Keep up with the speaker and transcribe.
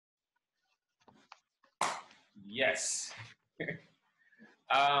Yes.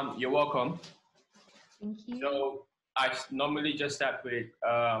 You're welcome. Thank you. So I normally just start with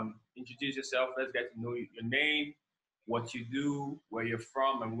introduce yourself. Let's get to know your name, what you do, where you're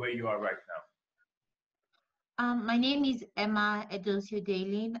from, and where you are right now. My name is Ema Edosio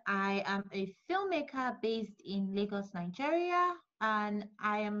Deelen. I am a filmmaker based in Lagos, Nigeria, and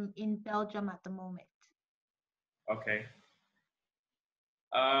I am in Belgium at the moment. Okay.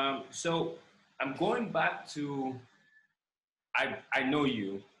 So I'm going back to I know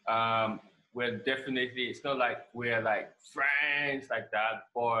you. We're definitely, it's not like we're like friends like that,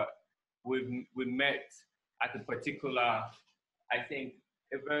 but we met at a particular, I think,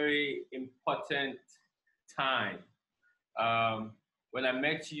 a very important time. When I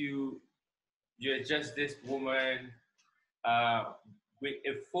met you, you're just this woman uh, with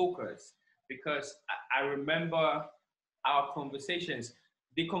a focus, because I remember our conversations.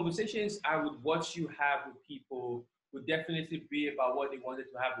 The conversations I would watch you have with people would definitely be about what they wanted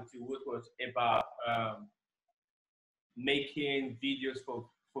to have with you, which was about making videos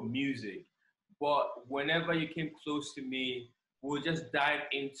for music. But whenever you came close to me, we'll just dive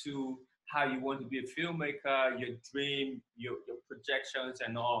into how you want to be a filmmaker, your dream, your projections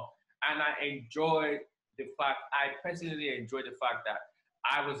and all. And I personally enjoyed the fact that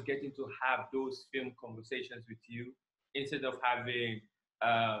I was getting to have those film conversations with you instead of having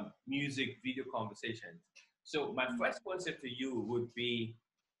music video conversations. So my first question to you would be,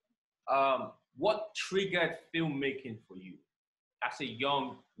 what triggered filmmaking for you as a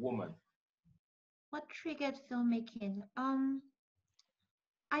young woman? What triggered filmmaking?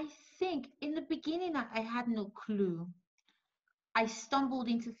 I think in the beginning I had no clue. I stumbled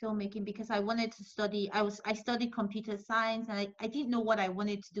into filmmaking because I wanted to study. I studied computer science, and I didn't know what I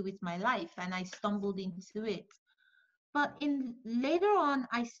wanted to do with my life, and I stumbled into it. But in later on,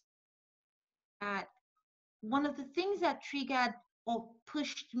 I that one of the things that triggered or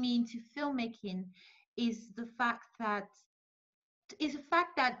pushed me into filmmaking is the fact that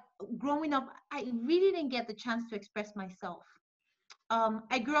growing up, I really didn't get the chance to express myself.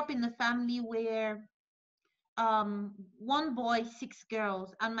 I grew up in a family where one boy, six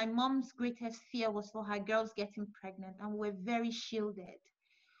girls, and my mom's greatest fear was for her girls getting pregnant, and we're very shielded.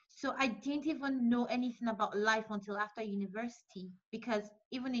 So I didn't even know anything about life until after university, because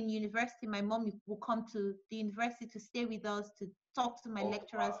even in university, my mom would come to the university to stay with us, to talk to my Oh,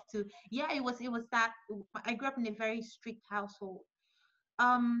 lecturers, wow. to yeah, it was that. I grew up in a very strict household.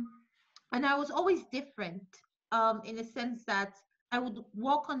 Um, and I was always different, in the sense that I would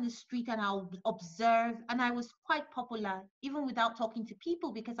walk on the street and I would observe, and I was quite popular even without talking to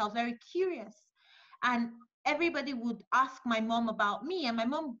people because I was very curious. And everybody would ask my mom about me, and my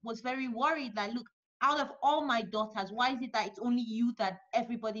mom was very worried that, look, out of all my daughters, why is it that it's only you that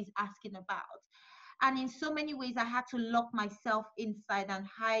everybody's asking about? And in so many ways, I had to lock myself inside and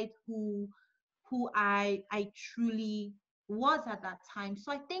hide who I truly was at that time.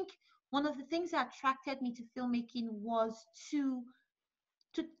 So I think one of the things that attracted me to filmmaking was to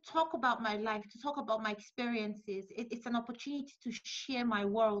talk about my life, to talk about my experiences. It's an opportunity to share my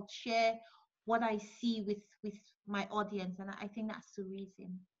world, share what I see with my audience, and I think that's the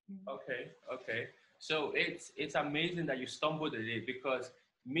reason. Okay, okay. So it's amazing that you stumbled at it, because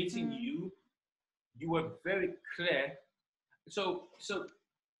meeting Mm. you, you were very clear. So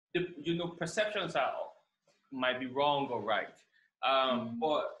the perceptions are might be wrong or right, Mm.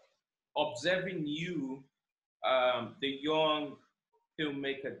 but observing you, the young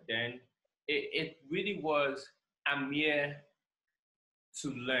filmmaker then, it really was, I'm here to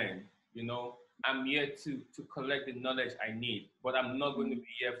learn, you know, I'm here to collect the knowledge I need, but I'm not going to Mm.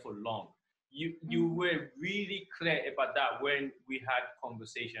 be here for long. You Mm. were really clear about that when we had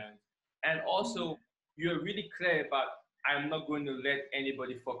conversations. And Mm. also you're really clear about, I'm not going to let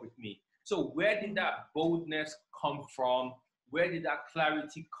anybody fuck with me. So where did Mm. that boldness come from? Where did that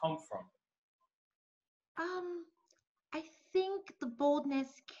clarity come from? Um, I think the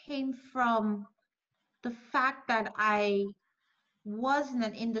boldness came from the fact that I was in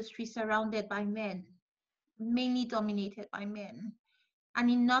an industry surrounded by men, mainly dominated by men. And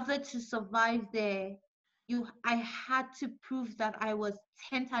in order to survive there, I had to prove that I was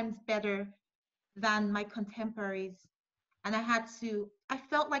 10 times better than my contemporaries. And I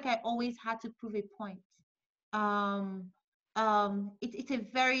felt like I always had to prove a point. Um, it's a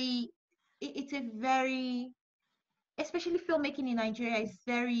very, especially filmmaking in Nigeria is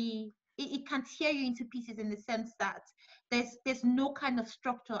very, it can tear you into pieces in the sense that there's no kind of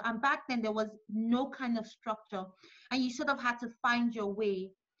structure. And back then there was no kind of structure. And you sort of had to find your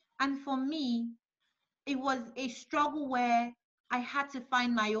way. And for me, it was a struggle where I had to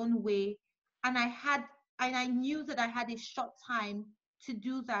find my own way. And I knew that I had a short time to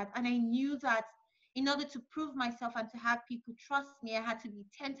do that. And I knew that in order to prove myself and to have people trust me, I had to be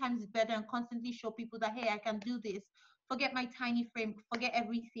 10 times better and constantly show people that, hey, I can do this. Forget my tiny frame, forget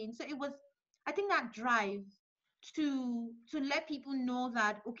everything. So it was, I think, that drive to let people know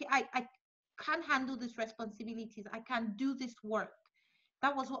that, okay, I can handle these responsibilities. I can do this work.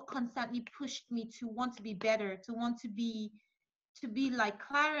 That was what constantly pushed me to want to be better, to be like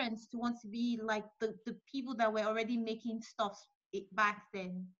Clarence, to want to be like the people that were already making stuff back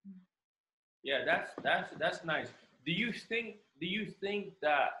then. Yeah, that's nice. Do you think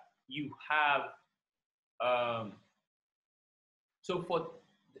that you have um so for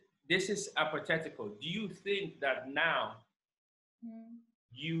this is hypothetical. Do you think that now Mm.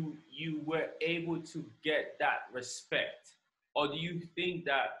 you were able to get that respect, or do you think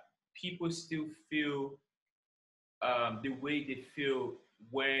that people still feel the way they feel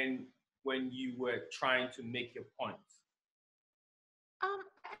when you were trying to make your points?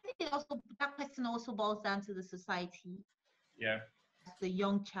 I think it also, that question also boils down to the society. Yeah, As the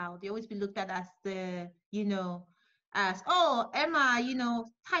young child, they always be looked at as the, as, oh, Emma,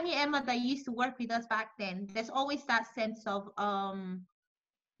 tiny Emma that used to work with us back then. There's always that sense of, oh,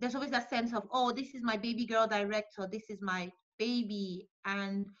 this is my baby girl director, this is my baby.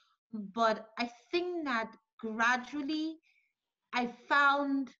 And but I think that gradually I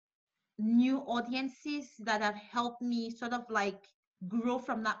found new audiences that have helped me sort of like grow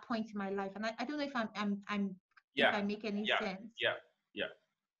from that point in my life. And I don't know if I'm if yeah, I make any yeah, sense. yeah, yeah,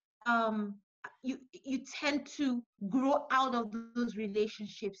 um you tend to grow out of those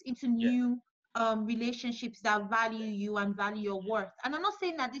relationships into yeah. new relationships that value you and value your worth. And I'm not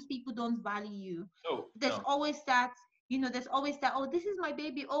saying that these people don't value you. No, There's no. always that, there's always that, oh, this is my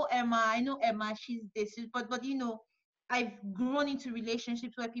baby, oh, Emma, I know Emma, she's this. But I've grown into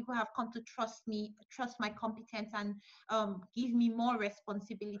relationships where people have come to trust me, trust my competence, and give me more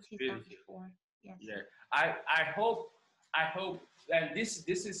responsibilities than Responsibility. before. Yes. Yeah. I hope and this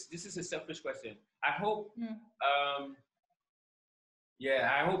is a selfish question. I hope Mm. um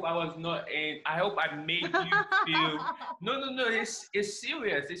yeah, I hope I was not in I hope I made you feel no, it's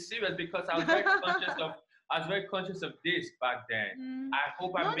serious. It's serious because I was very conscious of this back then. Mm. I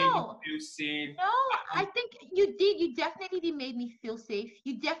hope I No, made you no, feel seen. no. I I hope think you did. You definitely did made me feel safe.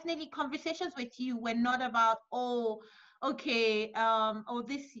 You definitely, conversations with you were not about, oh, okay, oh,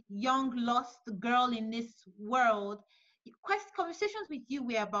 this young lost girl in this world. Conversations with you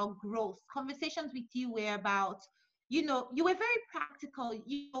were about growth. Conversations with you were about, you were very practical.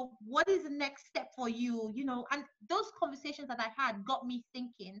 What is the next step for you? And those conversations that I had got me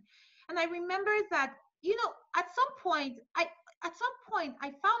thinking. And I remember that, at some point,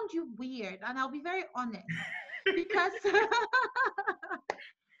 I found you weird, and I'll be very honest, because you were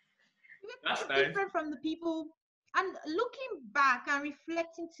that's quite nice. different from the people. And looking back and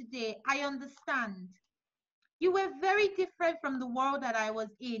reflecting today, I understand. You were very different from the world that I was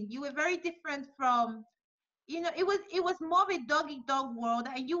in. You were very different from, it was more of a dog eat dog world,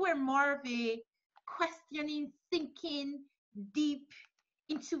 and you were more of a questioning, thinking, deep,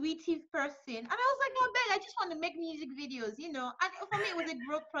 intuitive person. And I was like, no, Ben, I just want to make music videos. And for me, it was a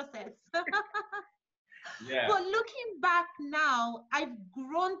growth process. Yeah, But looking back now, I've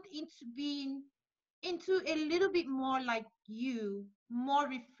grown into being into a little bit more like you, more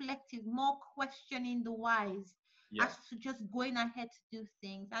reflective, more questioning the whys, yeah, as to just going ahead to do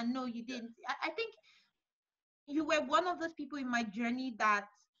things. And no, you yeah, didn't. I think you were one of those people in my journey that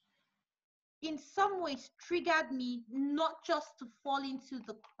in some ways triggered me not just to fall into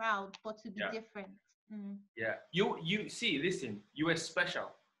the crowd, but to be yeah. different. Mm. Yeah, you see, listen, you were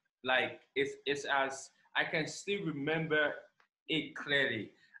special. Like it's as I can still remember it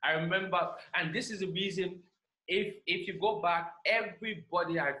clearly. I remember, and this is the reason. If you go back,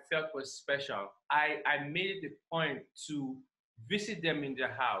 everybody I felt was special. I made it a point to visit them in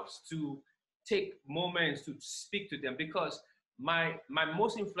their house, to take moments to speak to them because my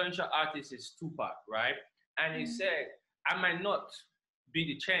most influential artist is Tupac, right? And he Mm. said I might not be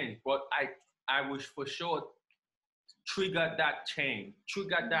the change, but I was for sure trigger that chain,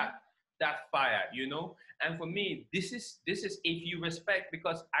 trigger Mm. that fire. And for me, this is if you respect,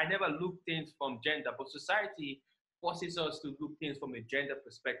 because I never look things from gender, but society forces us to look things from a gender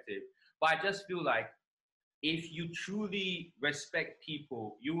perspective. But I just feel like if you truly respect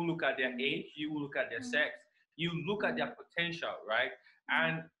people, you will look at their Mm. age, you will look at their Mm. sex, you look at their Mm. potential, right? Mm.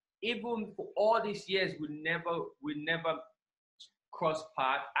 And even for all these years, we never cross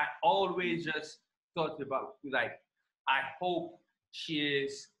path. I always Mm. just thought about like, I hope she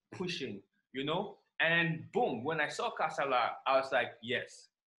is pushing. And boom, when I saw Kasala, I was like, yes,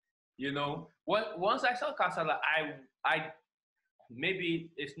 You know, once I saw Kasala, I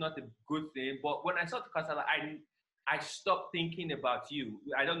maybe it's not a good thing, but when I saw Kasala, I stopped thinking about you.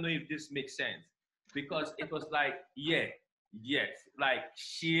 I don't know if this makes sense because it was like, yeah, yes, like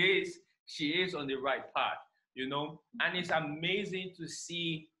she is on the right path, you know, and it's amazing to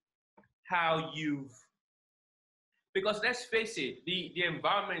see how you've because let's face it, the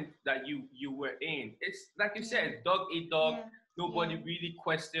environment that you were in, it's like you Yeah. said, dog eat dog. Yeah. Nobody Yeah. really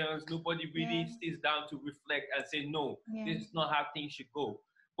questions. Nobody Yeah. really sits down to reflect and say, no, Yeah. this is not how things should go.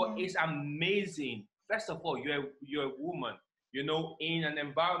 But Yeah. it's amazing. First of all, you're a woman. You know, in an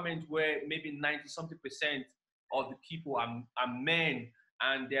environment where maybe 90 something percent of the people are men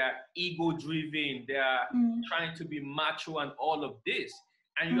and they're ego driven. They're Mm. trying to be macho and all of this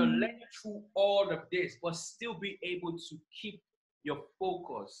and you're Mm. learning through all of this, but still be able to keep your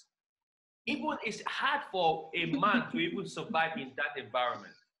focus. Even it's hard for a man to even survive in that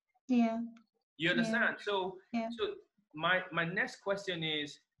environment. Yeah. You Yeah. understand? So, Yeah. so my next question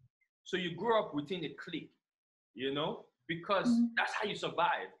is: so you grew up within a clique, you know, because Mm. that's how you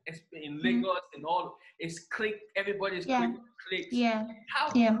survive. It's in Mm. Lagos and all. It's clique. Everybody's Yeah. cliques. Yeah.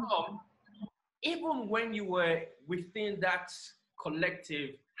 How Yeah. come even when you were within that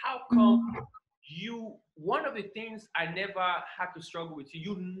collective, how come Mm. one of the things I never had to struggle with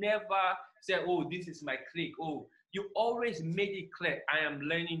you never said, oh, this is my clique. Oh, you always made it clear, I am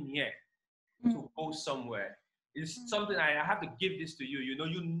learning here Mm. to go somewhere. It's something I have to give this to you. You know,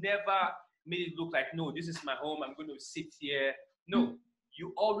 you never made it look like, no, this is my home. I'm going to sit here. No, Mm.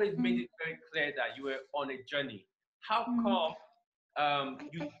 you always made Mm. it very clear that you were on a journey. How Mm. come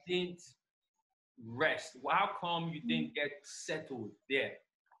you I didn't rest? How come you mm. didn't get settled there?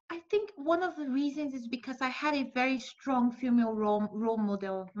 I think one of the reasons is because I had a very strong female role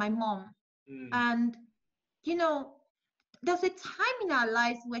model, my mom. Mm, And, you know, there's a time in our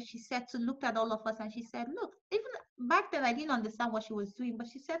lives where she said to look at all of us and she said, look, even back then I didn't understand what she was doing, but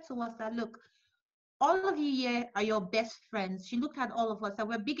she said to us that, look, all of you here are your best friends. She looked at all of us and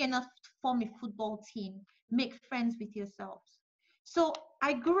we're big enough to form a football team. Make friends with yourselves. So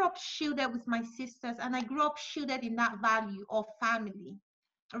I grew up shielded with my sisters and I grew up shielded in that value of family,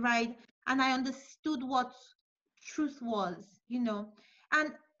 right? And I understood what truth was,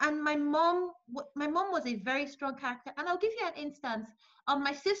 and my mom was a very strong character. And I'll give you an instance.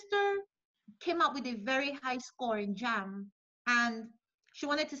 My sister came out with a very high score in JAM, and she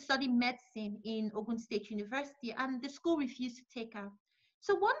wanted to study medicine in Ogun State University, and the school refused to take her.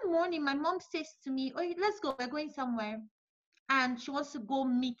 So one morning, my mom says to me, "Oh, let's go. We're going somewhere." And she wants to go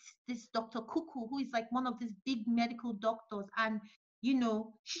meet this Dr. Kuku, who is like one of these big medical doctors. And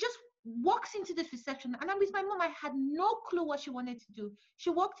she just walks into this reception, and I'm with my mom. I had no clue what she wanted to do.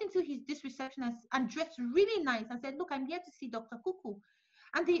 She walked into this reception and dressed really nice and said, "Look, I'm here to see Dr. Kuku."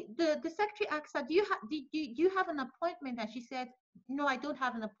 And the secretary asked her, do you have an appointment? And she said, "No, I don't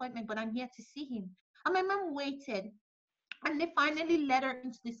have an appointment, but I'm here to see him." And my mom waited, and they finally let her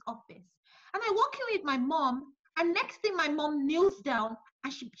into this office. And I walk in with my mom, and next thing my mom kneels down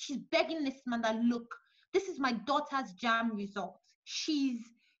and she's begging this man that, "Look, this is my daughter's JAM result. She's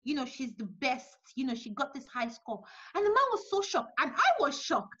the best. She got this high score." And the man was so shocked, and I was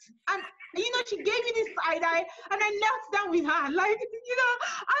shocked. And she gave me this side eye, and I knelt down with her. Like,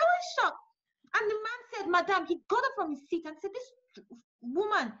 I was shocked. And the man said, "Madam," he got up from his seat and said, "This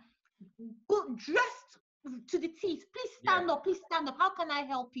woman, dressed to the teeth. Please yeah. stand up. Please stand up. How can I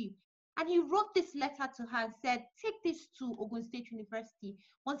help you?" And he wrote this letter to her and said, "Take this to Ogun State University.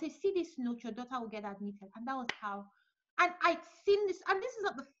 Once they see this note, your daughter will get admitted." And that was how. And I'd seen this, and this is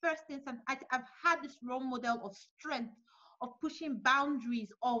not the first instance. I've had this role model of strength, of pushing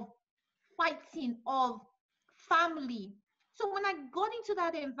boundaries, of fighting, of family. So when I got into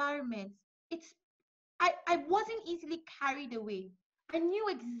that environment, it's I wasn't easily carried away. I knew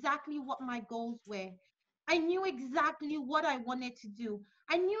exactly what my goals were. I knew exactly what I wanted to do.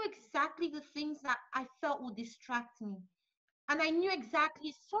 I knew exactly the things that I felt would distract me. And I knew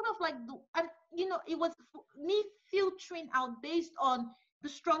exactly sort of like it was me filtering out based on the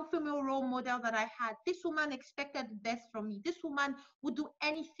strong female role model that I had. This woman expected the best from me. This woman would do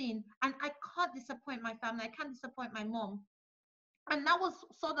anything. And I can't disappoint my family. I can't disappoint my mom. And that was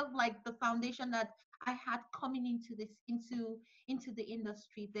sort of like the foundation that I had coming into the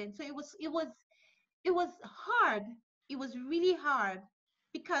industry then. So it was hard. It was really hard,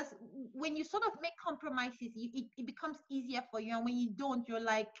 because when you sort of make compromises, it becomes easier for you, and when you don't, you're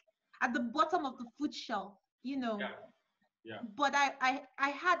like at the bottom of the food shelf. Yeah. Yeah. But I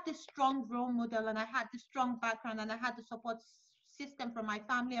had this strong role model, and I had this strong background, and I had the support system from my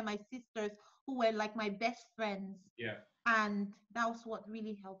family and my sisters, who were like my best friends. Yeah. And that was what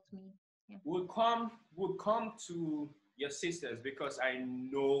really helped me. Yeah. We'll come to your sisters because I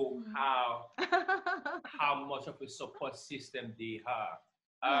know Mm. how much of a support system they are.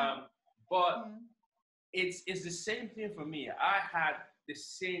 Yeah. But Yeah. it's the same thing for me. I had the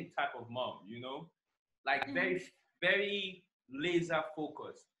same type of mom, like Mm. very laser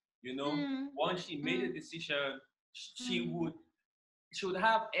focused. Mm. Once she made a Mm. decision, she Mm. would she would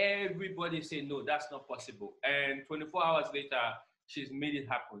have everybody say no, that's not possible. And 24 hours later, she's made it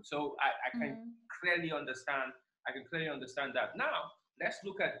happen. So I can Mm. clearly understand. I can clearly understand that. Now let's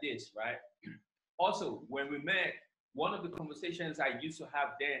look at this, right? Also, when we met, one of the conversations I used to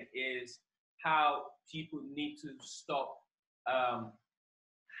have then is how people need to um,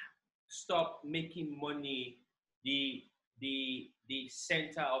 stop making money the the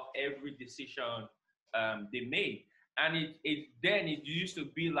center of every decision they made. And it used to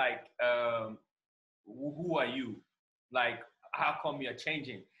be like, who are you? Like, how come you're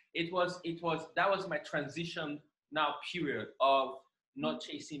changing? It was that was my transition now period of Mm. not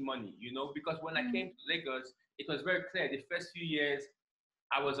chasing money, because when I Mm. came to Lagos, it was very clear the first few years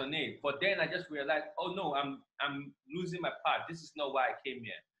I was on it. But then I just realized, oh no, I'm losing my path. This is not why I came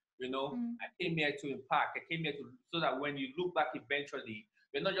here. Mm. I came here to impact. I came here to so that when you look back eventually,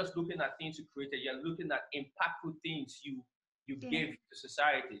 you're not just looking at things you created, you're looking at impactful things you Yeah. gave to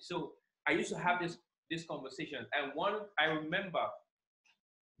society. So I used to have this conversation. And one I remember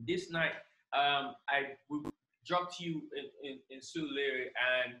this night, I we dropped you in Sulere,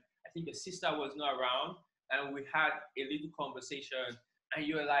 and I think your sister was not around, and we had a little conversation, and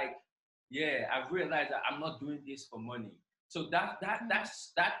you were like, "Yeah, I've realized that I'm not doing this for money." So Mm.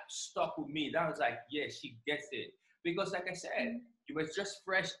 that stuck with me. That was like, yeah, she gets it, because like I said, Mm. you were just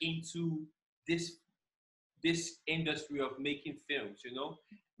fresh into this this industry of making films,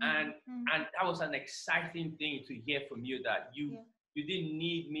 Mm. and Mm. and that was an exciting thing to hear from you, that you Yeah. you didn't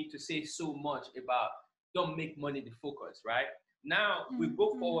need me to say so much about don't make money the focus, right? Now we Mm. go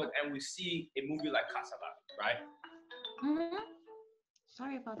Mm. forward and we see a movie like Casala, right? Mm.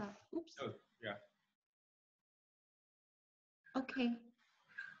 Sorry about that. Oops. Oh, yeah. Okay.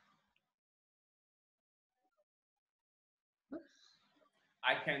 Oops.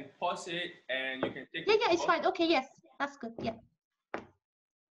 I can pause it and you can take Yeah, the yeah, it's call. fine. Okay, yes, that's good. Yeah.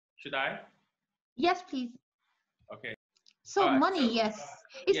 Should I? Yes, please. Okay. All So right. money, So yes.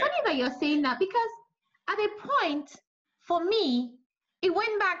 It's yeah. funny that you're saying that because at a point, for me, it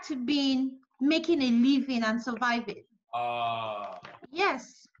went back to being making a living and surviving. Uh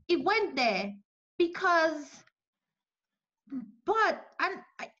Yes, it went there because, but and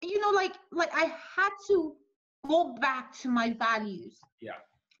like I had to go back to my values, yeah.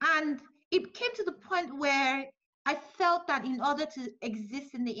 and it came to the point where I felt that in order to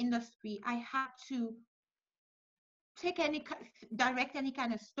exist in the industry, I had to take direct any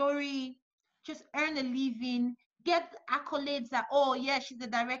kind of story, just earn a living, get accolades that, oh yeah, she's the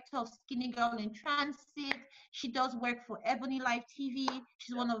director of Skinny Girl in Transit. She does work for Ebony Life TV.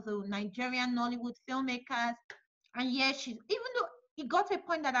 She's one of the Nigerian Nollywood filmmakers. And yeah, she's, even though it got to a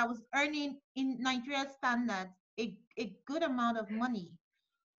point that I was earning in Nigeria standards a good amount of money,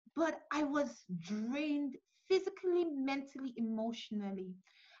 but I was drained physically, mentally, emotionally.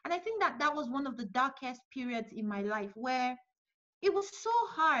 And I think that that was one of the darkest periods in my life where it was so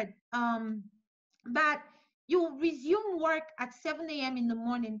hard, that you resume work at 7 a.m. in the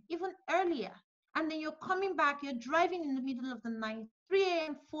morning, even earlier. And then you're coming back, you're driving in the middle of the night, 3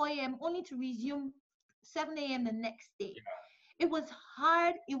 a.m., 4 a.m., only to resume 7 a.m. the next day. It was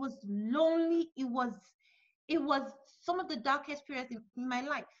hard, it was lonely, it was some of the darkest periods in my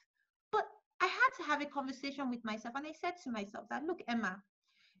life. But I had to have a conversation with myself, and I said to myself that, look, Emma,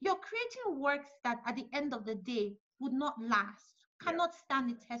 you're creating works that at the end of the day would not last, Yeah. cannot stand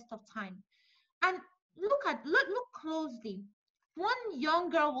the test of time. And look closely. One young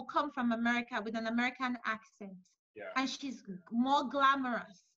girl will come from America with an American accent, Yeah. and she's more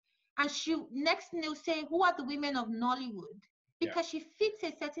glamorous. And she next thing they'll say, who are the women of Nollywood? Yeah. Because she fits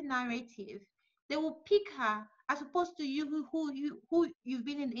a certain narrative. They will pick her as opposed to you who you've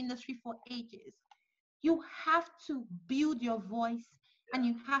been in the industry for ages. You have to build your voice and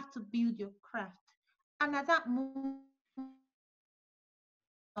you have to build your craft. And at that moment,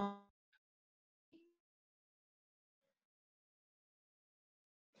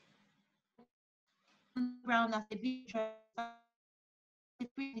 ground as a visual,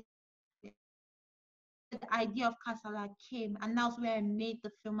 the idea of Kasala came, and that's where I made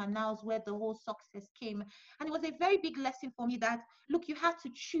the film, and that's where the whole success came. And it was a very big lesson for me that, look, you have to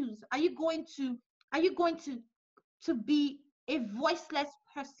choose. Are you going to be a voiceless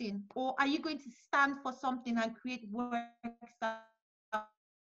person, or are you going to stand for something and create works that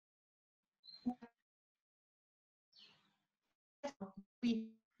we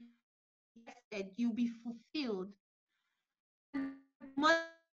said you'll be fulfilled? And money,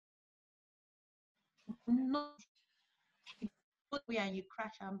 not where and you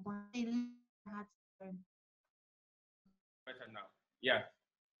crash and burn. They had to burn. Better now. Yeah.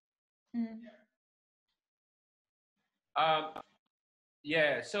 Mm, Um,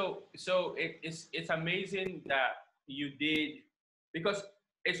 yeah. So it's amazing that you did, because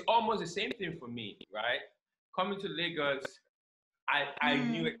it's almost the same thing for me, right? Coming to Lagos, I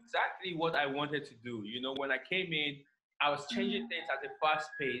knew mm, exactly what I wanted to do. You know, when I came in, I was changing mm, things at a fast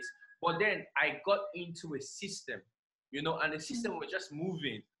pace, but then I got into a system, you know, and the system was just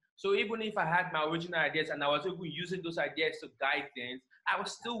moving. So even if I had my original ideas and I was even using those ideas to guide things, I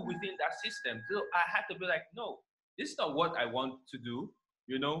was still within that system. So I had to be like, no, this is not what I want to do.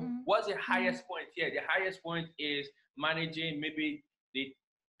 You know, mm, what's the mm, highest point here? The highest point is managing maybe the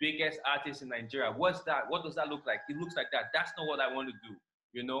biggest artist in Nigeria. What's that? What does that look like? It looks like that. That's not what I want to do.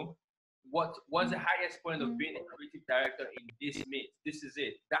 You know, what's the mm, highest point of mm, being a creative director in this mix? This is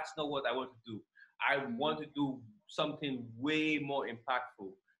it. That's not what I want to do. I mm, want to do something way more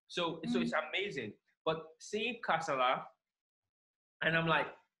impactful. So mm, it's amazing. But seeing Kasala, and I'm like,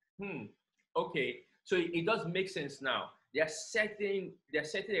 okay. So it does make sense now. There are certain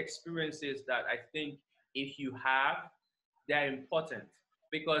experiences that I think if you have, they're important,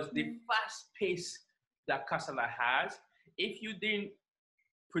 because the mm, fast pace that Kasala has, if you didn't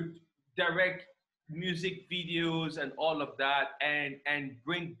put direct music videos and all of that, and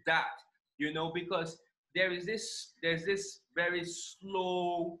bring that, you know, because there's this very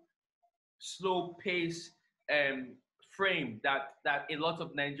slow pace um, frame that a lot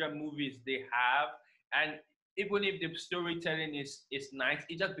of Nigerian movies they have, and even if the storytelling is nice,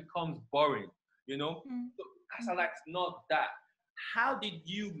 it just becomes boring, you know. mm, So mm. Casalike's not that. How did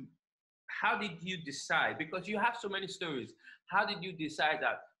you how did you decide? Because you have so many stories. How did you decide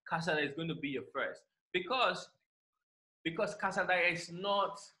that Casala is going to be your first? Because Casala is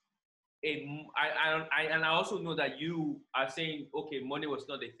not and I also know that you are saying, okay, money was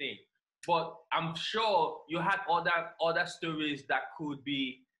not a thing, but I'm sure you had other stories that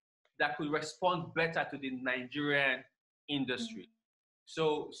could respond better to the Nigerian industry.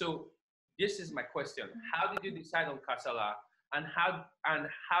 So this is my question: how did you decide on Kasala, and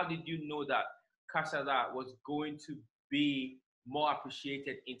how did you know that Kasala was going to be more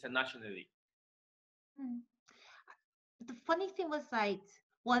appreciated internationally? Mm. The funny thing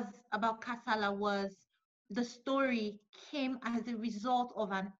was about Kasala was the story came as a result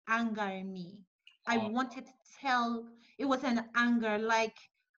of an anger in me. I Oh, wanted to tell it was an anger. Like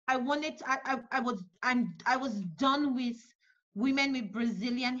I wanted to, I was done with women with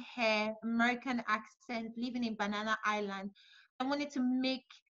Brazilian hair, American accent, living in Banana Island. I wanted to make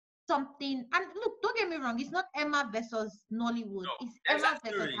something. And look, don't get me wrong, it's not Emma versus Nollywood. no, It's there's that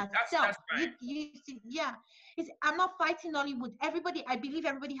Emma versus story. herself. That's fine. You see, yeah. I'm not fighting Nollywood. Everybody, I believe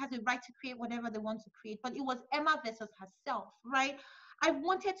everybody has a right to create whatever they want to create, but it was Emma versus herself, right? I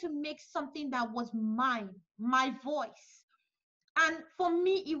wanted to make something that was mine, my voice. And for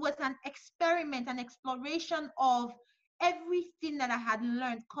me, it was an experiment, an exploration of everything that I had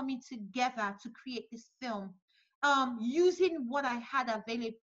learned coming together to create this film, using what I had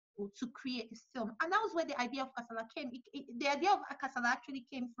available to create this film. And that was where the idea of Kasala came. The idea of Kasala actually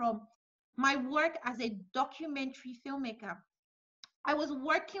came from my work as a documentary filmmaker. I was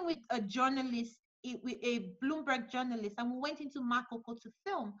working with a journalist, with a Bloomberg journalist, and we went into Makoko to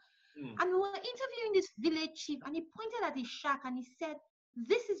film. Mm, And we were interviewing this village chief, and he pointed at his shack and he said,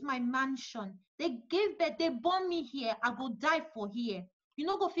 "This is my mansion. They gave birth, they born me here. I go die for here. You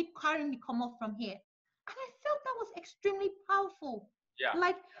know, go fit carry me come off from here." And I felt that was extremely powerful. yeah,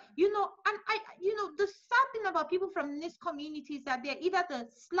 Like, and the sad thing about people from this community is that they're either the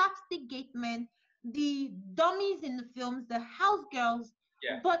slapstick gate men, the dummies in the films, the house girls,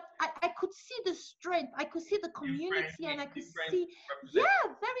 yeah. but I could see the strength, I could see the community, and I could Different see, represent. yeah,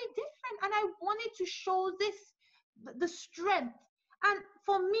 very different. And I wanted to show this, the strength. And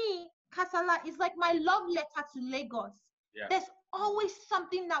for me, Kasala is like my love letter to Lagos. Yeah, There's always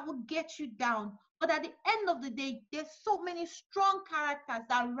something that will get you down. But at the end of the day, there's so many strong characters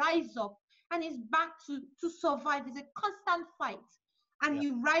that rise up and it's back to survive. It's a constant fight. And yeah,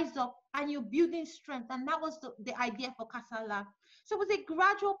 you rise up and you're building strength. And that was the idea for Kasala. So it was a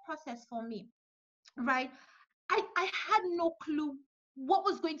gradual process for me, right? I had no clue what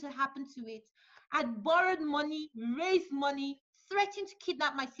was going to happen to it. I'd borrowed money, raised money, threatened to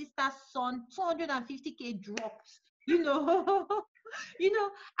kidnap my sister's son, 250K dropped. you know,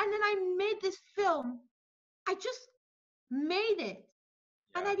 and then I made this film. I just made it.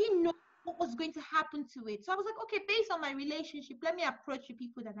 And Yeah. I didn't know what was going to happen to it. So I was like, okay, based on my relationship, let me approach the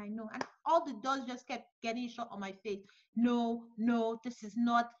people that I know. And all the doors just kept getting shut on my face. No, no, this is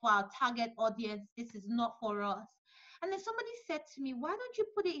not for our target audience. This is not for us. And then somebody said to me, why don't you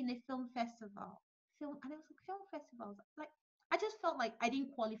put it in a film festival? And I was like, film festivals. Like, I just felt like I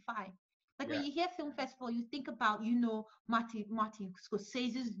didn't qualify. Like Yeah. when you hear film festival, you think about, Martin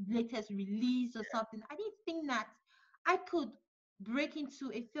Scorsese's latest release or something. I didn't think that I could break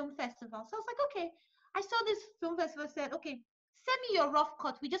into a film festival. So I was like, okay. I saw this film festival, said, okay, send me your rough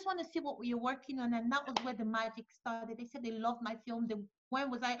cut. We just want to see what you're working on. And that was where the magic started. They said they loved my film. When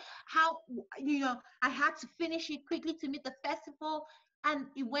was I, how, I had to finish it quickly to meet the festival. And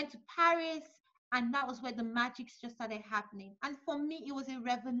it went to Paris. And that was where the magic just started happening. And for me, it was a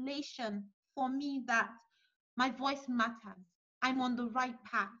revelation for me that my voice matters. I'm on the right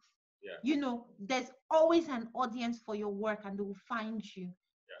path. Yeah. There's always an audience for your work and they will find you.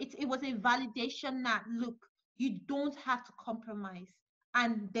 Yeah. It was a validation that, look, you don't have to compromise.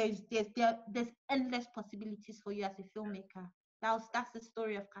 And there's endless possibilities for you as a filmmaker. That's the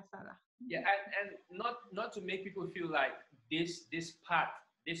story of Kasala. Yeah, and not to make people feel like this path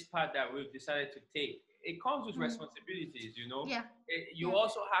that we've decided to take, it comes with Mm. responsibilities. Yeah, You yeah,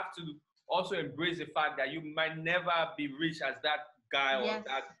 also have to also embrace the fact that you might never be rich as that guy or yes,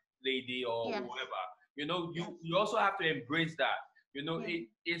 that lady or yes, whoever. yes, You also have to embrace that. yeah, It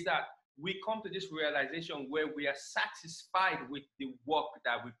is that we come to this realization where we are satisfied with the work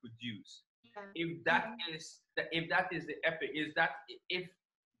that we produce. yeah, If yeah. that is the epic, is that if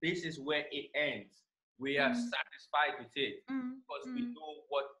this is where it ends, we are Mm, satisfied with it mm, because we mm, know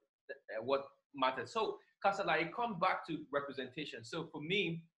what matters. So, Kasala, it comes back to representation. So for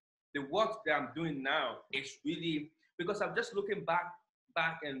me, the work that I'm doing now is really because I'm just looking back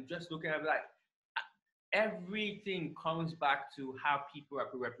and just looking at like everything comes back to how people are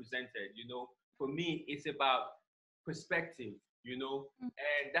represented. For me, it's about perspective. mm,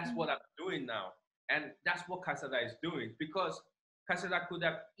 And that's mm, what I'm doing now, and that's what Casada is doing because Casada could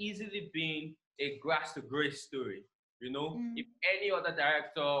have easily been a grass to grace story. mm, If any other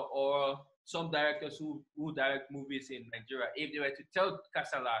director or some directors who direct movies in Nigeria, if they were to tell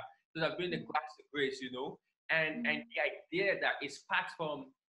Casala, it would have been a mm, grass to grace. And mm, the idea that it sparks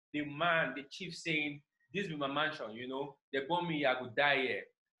from the man, the chief saying, "This is my mansion." They bomb me, I could die here.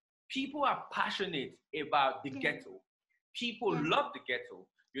 People are passionate about the yeah, ghetto. People yeah, love the ghetto.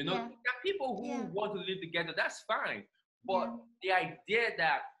 There yeah, are people yeah, who want to leave the ghetto. That's fine. But yeah. the idea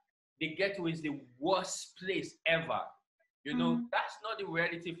that the ghetto is the worst place ever, Mm. that's not the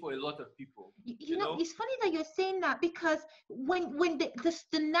reality for a lot of people. It's funny that you're saying that because when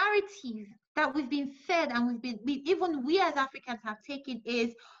the narrative that we've been fed and even we as Africans have taken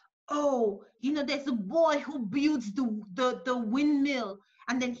is, oh, there's a boy who builds the windmill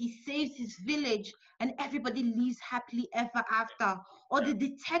and then he saves his village and everybody lives happily ever after, or Yeah, the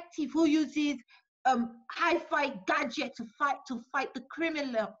detective who uses hi-fi gadget to fight the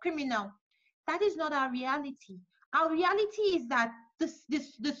criminal. That is not our reality. Our reality is that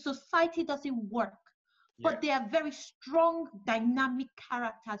the society doesn't work, yeah, but they are very strong, dynamic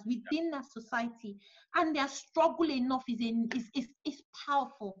characters within that society, and their struggle enough is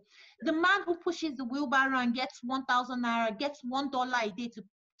powerful. The man who pushes the wheelbarrow and gets 1,000 naira, gets $1 a day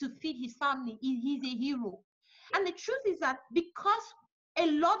to feed his family, he's a hero. And the truth is that because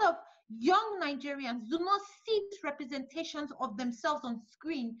a lot of young Nigerians do not see these representations of themselves on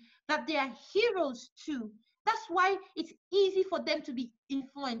screen, that they are heroes too. That's why it's easy for them to be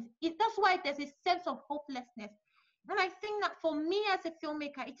influenced. That's why there's a sense of hopelessness. And I think that for me as a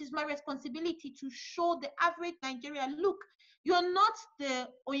filmmaker, it is my responsibility to show the average Nigerian, look, you're not the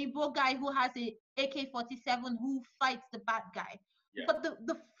Oyibo guy who has a AK-47 who fights the bad guy. yeah, But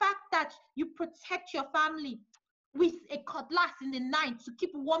the fact that you protect your family with a cutlass in the night to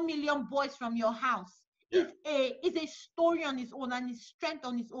keep 1 million boys from your house yeah. is a story on its own and is strength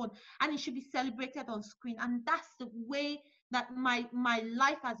on its own, and it should be celebrated on screen. And that's the way that my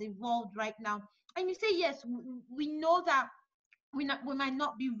life has evolved right now. And you say yes, we know that we might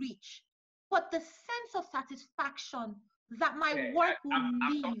not be rich, but the sense of satisfaction that my Yeah, work will I'm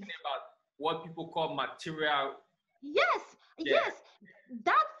leave. talking about what people call material. Yes, Yeah, yes,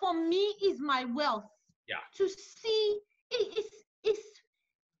 that for me is my wealth. yeah. To see is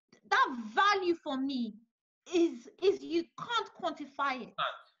that value for me is you can't quantify it.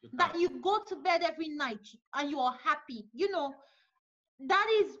 You That can't. you go to bed every night and you are happy. That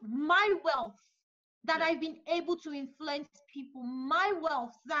is my wealth. that Yeah. I've been able to influence people, my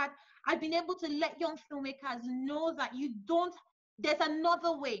wealth that I've been able to let young filmmakers know that there's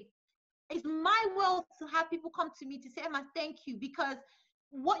another way. It's my wealth to have people come to me to say, Emma, thank you, because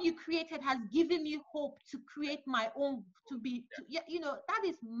what you created has given me hope to create my own, that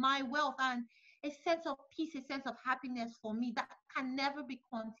is my wealth, and a sense of peace, a sense of happiness for me that can never be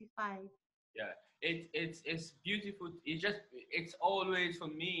quantified. Yeah, it's beautiful. It's always for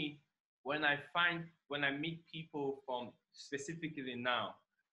me when I meet people from specifically now,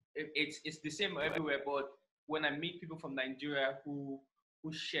 it's the same everywhere. But when I meet people from Nigeria who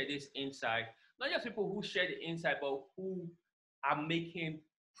share this insight, not just people who share the insight, but who are making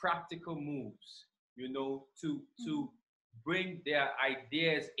practical moves, to bring their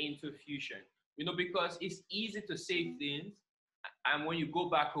ideas into fusion. Because it's easy to say things, and when you go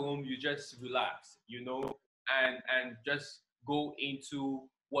back home you just relax, and just go into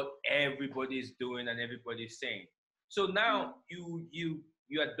what everybody is doing and everybody's saying. So now you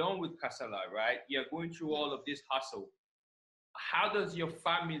are done with Kasala, right? You're going through Yes. all of this hustle. How does your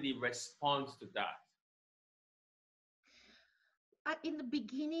family respond to that? In the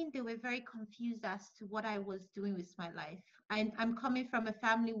beginning, they were very confused as to what I was doing with my life. I'm coming from a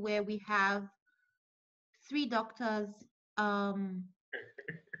family where we have three doctors. Um,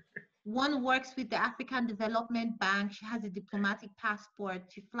 One works with the African Development Bank. She has a diplomatic passport.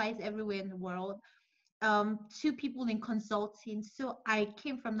 She flies everywhere in the world. Two people in consulting. So I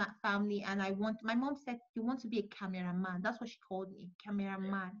came from that family, and my mom said, "You want to be a cameraman." That's what she called me,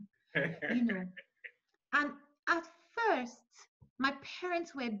 cameraman, you know. And at first, my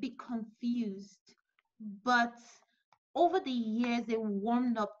parents were a bit confused, but over the years, they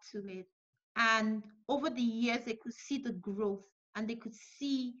warmed up to it. And over the years, they could see the growth, and they could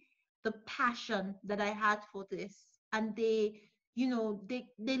see the passion that I had for this. And they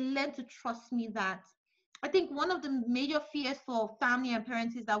learned to trust me. That I think one of the major fears for family and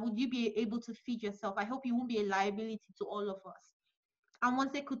parents is that, would you be able to feed yourself? I hope you won't be a liability to all of us. And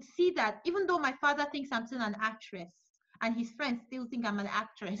once they could see that, even though my father thinks I'm still an actress, and his friends still think I'm an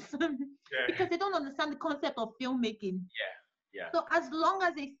actress, Yeah, because they don't understand the concept of filmmaking. yeah, yeah, So as long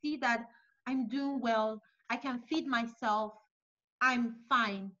as they see that I'm doing well, I can feed myself, I'm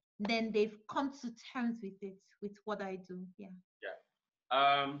fine, then they've come to terms with it, with what I do. Yeah. yeah.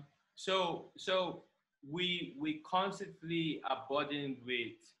 So we constantly are burdened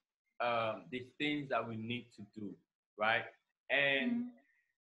with the things that we need to do, right? And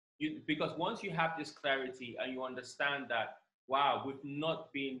Mm, because once you have this clarity and you understand that, wow, we've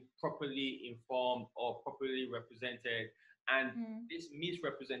not been properly informed or properly represented, and mm, this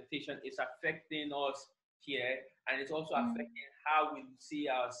misrepresentation is affecting us here, and it's also mm, affecting how we see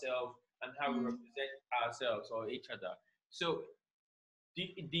ourselves and how we mm. represent ourselves or each other. So do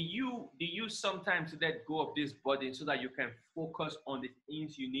you sometimes let go of this burden so that you can focus on the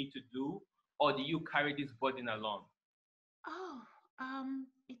things you need to do, or do you carry this burden along? Oh,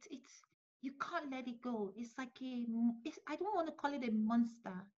 it's you can't let it go. It's like I don't want to call it a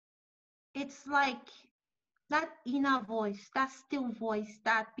monster. It's like that inner voice, that still voice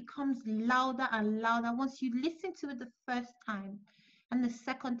that becomes louder and louder. Once you listen to it the first time, and the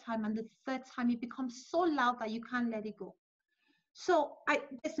second time, and the third time, it becomes so loud that you can't let it go. So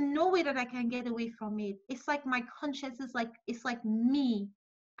there's no way that I can get away from it. It's like my conscience is like, it's like me,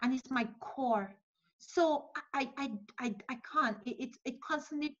 and it's my core. So I can't. It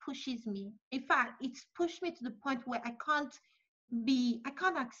constantly pushes me. In fact, it's pushed me to the point where I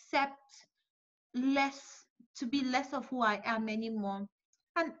can't accept less, to be less of who I am anymore.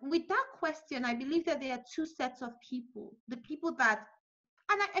 And with that question, I believe that there are two sets of people. The people that,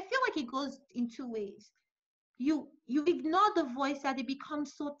 and I feel like it goes in two ways. You ignore the voice that it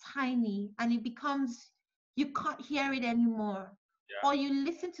becomes so tiny, and it becomes, you can't hear it anymore. Yeah, Or you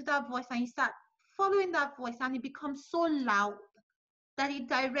listen to that voice and you start following that voice, and it becomes so loud that it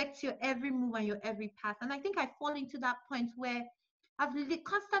directs your every move and your every path. And I think I fall into that point where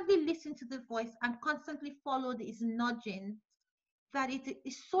constantly listened to the voice and constantly followed its nudging, that it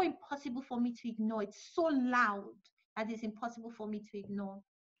is so impossible for me to ignore. It's so loud that it's impossible for me to ignore.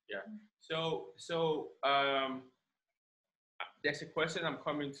 yeah. So there's a question I'm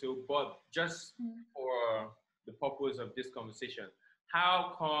coming to, but just Mm. for the purpose of this conversation,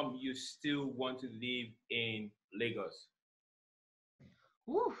 how come you still want to live in Lagos?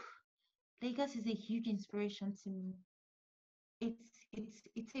 Oof, Lagos is a huge inspiration to me.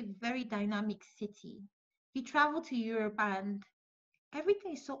 It's a very dynamic city. You travel to Europe and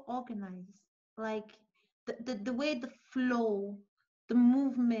everything is so organized. Like the way the flow, the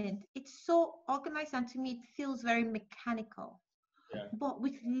movement, it's so organized, and to me it feels very mechanical. Yeah, But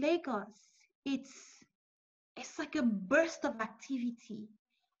with Lagos, it's it's like a burst of activity.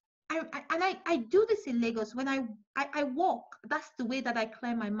 I do this in Lagos when I walk. That's the way that I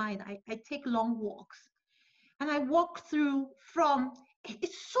clear my mind. I take long walks and I walk through from,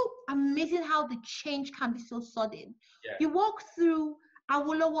 it's so amazing how the change can be so sudden. Yeah. You walk through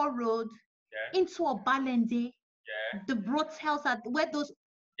Awolowo Road Yeah. into Obalende, Yeah. the brotels are where those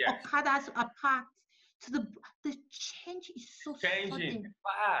Yes. Okadas are parked, to the change is so Changing sudden.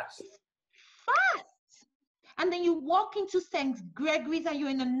 fast. It's fast. And then you walk into St. Gregory's and you're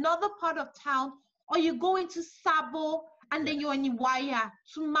in another part of town, or you go into Sabo and then you're in Iwaya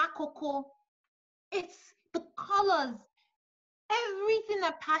to Makoko. It's the colors, everything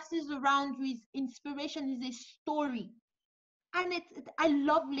that passes around you is inspiration, is a story. And I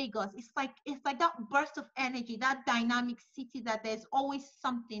love Lagos. It's like that burst of energy, that dynamic city that there's always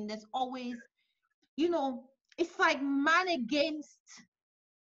something, there's always, you know, it's like man against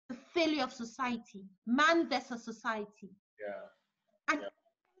the failure of society, man versus society. Yeah. And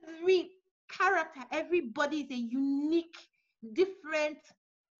every character, everybody is a unique, different,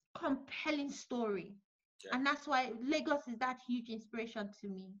 compelling story. Yeah. And that's why Lagos is that huge inspiration to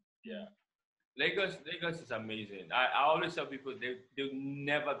me. Yeah. Lagos is amazing. I always tell people there'll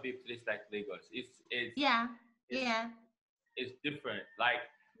never be a place like Lagos. It's it's different. Like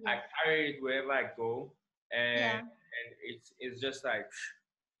I carry it wherever I go, and it's just like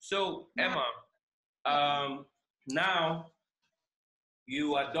so. Emma, now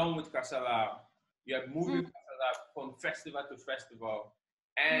you are done with Kasala. You are moving Kasala from festival to festival,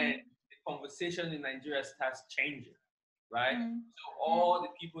 and the conversation in Nigeria starts changing, right? So all the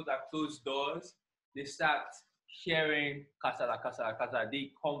people that close doors, they start hearing Kasala, Kasala, Kasala.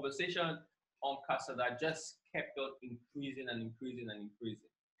 The conversation on Kasala just kept on increasing and increasing and increasing.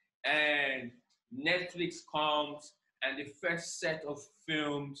 And Netflix comes and the first set of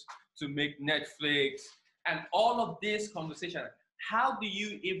films to make Netflix and all of this conversation. How do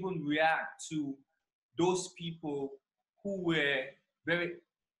you even react to those people who were very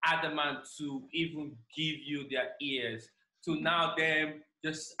adamant to even give you their ears, to now them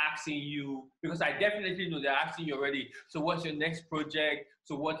just asking you, because I definitely know they're asking you already, so what's your next project?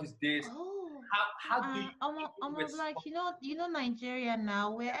 So what is this? How do you like you know Nigeria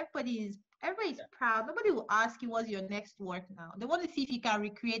now, where everybody's proud. Nobody will ask you what's your next work now. They want to see if you can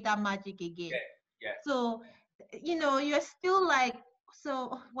recreate that magic again. Yeah. So you're still like,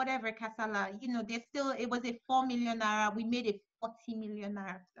 so whatever, Kasala, there's still, it was a 4 million naira, we made a 40 million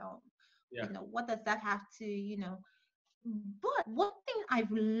naira film. What does that have to, but one thing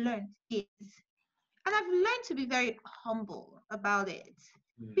I've learned is, and I've learned to be very humble about it,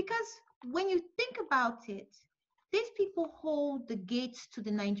 because when you think about it, these people hold the gates to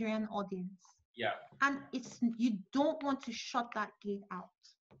the Nigerian audience. Yeah. And you don't want to shut that gate out.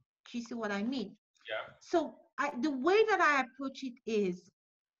 Do you see what I mean? Yeah. So the way that I approach it is,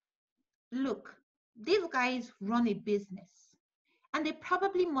 look, these guys run a business and they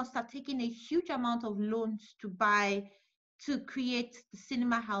probably must have taken a huge amount of loans to create the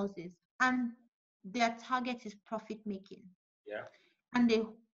cinema houses, and their target is profit making. Yeah. And they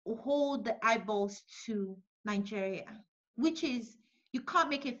hold the eyeballs to Nigeria, which is, you can't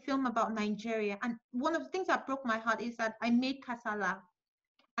make a film about Nigeria. And one of the things that broke my heart is that I made Kasala,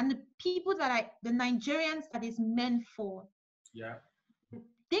 and the people the Nigerians that is meant for,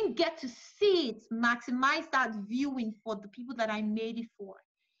 didn't get to see it, maximize that viewing for the people that I made it for.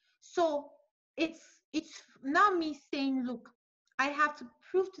 So it's now me saying, look, I have to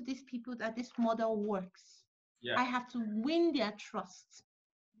prove to these people that this model works. Yeah. I have to win their trust,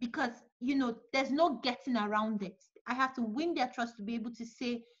 because there's no getting around it. I have to win their trust to be able to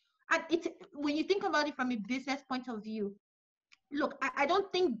say, and when you think about it from a business point of view, look, I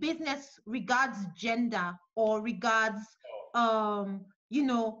don't think business regards gender or regards all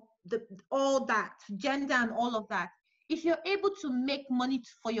that, gender and all of that. If you're able to make money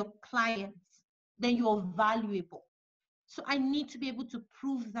for your clients, then you're valuable. So I need to be able to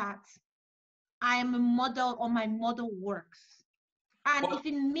prove that I am a model, or my model works. And if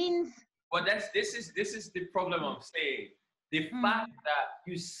it means, well, this is the problem I'm saying. The fact that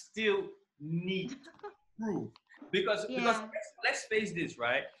you still need to prove, because let's face this,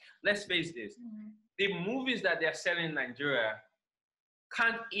 right? Let's face this. The movies that they're selling in Nigeria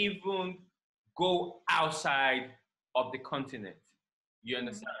can't even go outside of the continent. You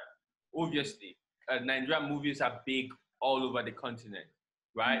understand? Obviously, Nigerian movies are big all over the continent,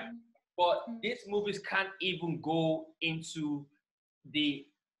 right? But these movies can't even go into the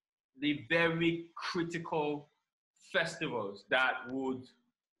very critical festivals that would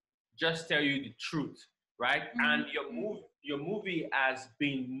just tell you the truth, right? And your movie has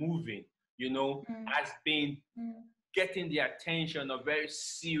been moving. has been getting the attention of very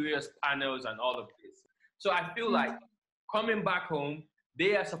serious panels and all of this. So I feel like coming back home,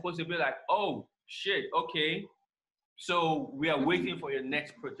 they are supposed to be like, oh shit, okay, so we are waiting for your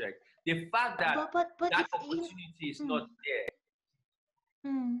next project. The fact that that opportunity is not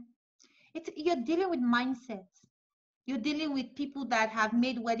there. You're dealing with mindsets. You're dealing with people that have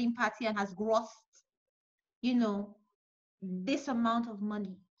made wedding party and has grossed, this amount of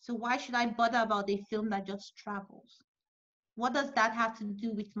money. So why should I bother about a film that just travels? What does that have to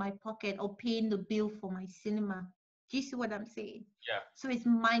do with my pocket or paying the bill for my cinema? Do you see what I'm saying? Yeah. So it's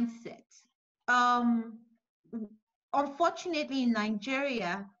mindset. Unfortunately, in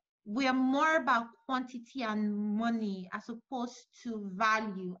Nigeria, we are more about quantity and money as opposed to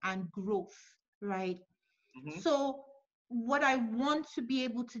value and growth, right? So what I want to be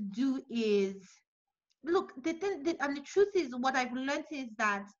able to do is, look, and the truth is, what I've learned is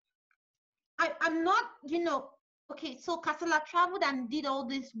that I'm not, okay, so Kasala traveled and did all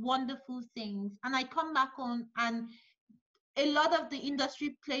these wonderful things, and I come back on, and a lot of the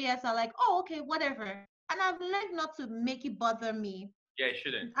industry players are like, oh, okay, whatever. And I've learned not to make it bother me. Yeah, it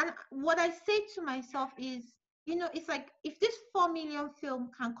shouldn't. And what I say to myself is, it's like, if this 4 million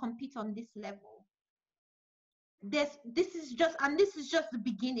film can compete on this level, this is just the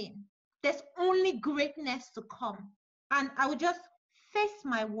beginning. There's only greatness to come. And I would just face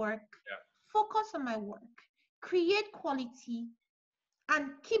my work, focus on my work, create quality,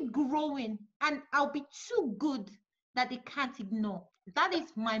 and keep growing. And I'll be too good that they can't ignore. That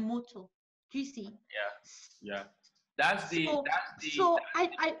is my motto. Do you see? Yeah. That's the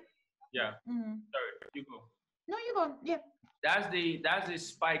yeah. Sorry, you go. No, you go. Yeah. That's the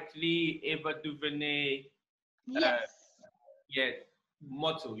Spike Lee, Ava DuVernay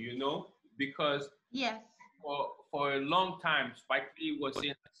motto, because for a long time Spike Lee was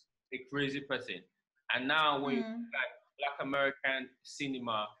seen as a crazy person. And now when you look at Black American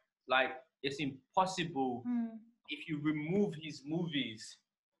cinema, like, it's impossible if you remove his movies.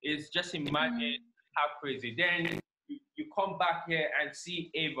 It's just imagine how crazy. Then you come back here and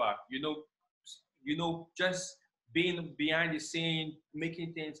see Ava, just being behind the scene,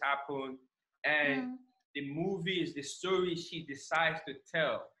 making things happen. And the movies, the stories she decides to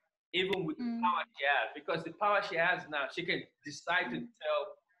tell, even with the power she has, because the power she has now, she can decide to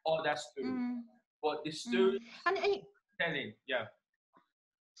tell all that story. But the story telling,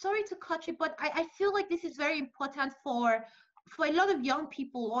 sorry to cut you, but I feel like this is very important for a lot of young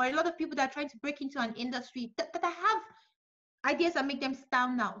people, or a lot of people that are trying to break into an industry that have ideas that make them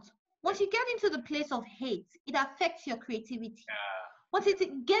stand out. Once you get into the place of hate, it affects your creativity. Once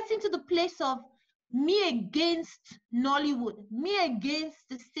it gets into the place of me against Nollywood, me against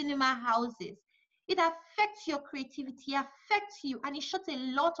the cinema houses, it affects your creativity, affects you, and it shuts a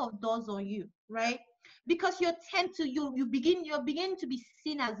lot of doors on you, right? Because you're beginning to be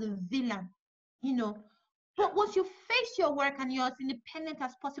seen as a villain, But once you face your work and you're as independent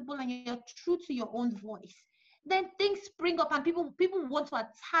as possible and you're true to your own voice, then things spring up and people want to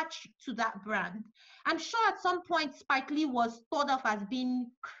attach to that brand. I'm sure at some point Spike Lee was thought of as being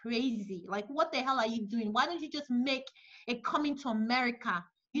crazy. Like, what the hell are you doing? Why don't you just make a Coming to America,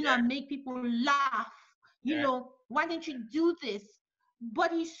 and make people laugh? Why didn't you do this?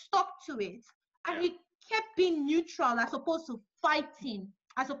 But he stuck to it. And he kept being neutral as opposed to fighting,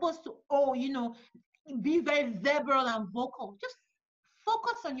 as opposed to, be very verbal and vocal. Just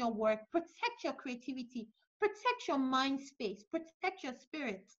focus on your work, protect your creativity, protect your mind space, protect your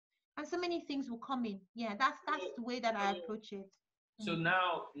spirit, and so many things will come in. Yeah, that's the way that I approach it. So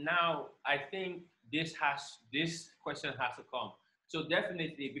now I think this question has to come. So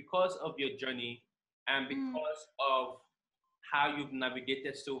definitely, because of your journey and because of how you've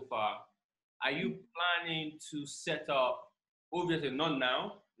navigated so far, are you planning to set up, obviously not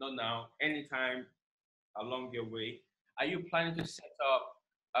now, anytime along your way, are you planning to set up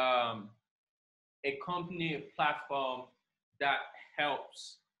a company, a platform that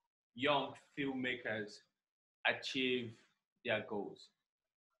helps young filmmakers achieve their goals?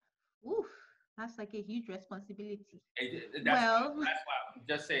 Oof, that's like a huge responsibility. That's why I'm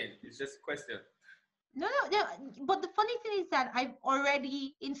just saying. It's just a question. No. But the funny thing is that I've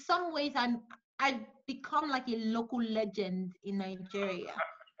already, in some ways, I've become like a local legend in Nigeria.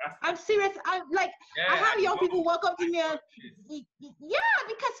 I'm serious. I have young people walk up to me and,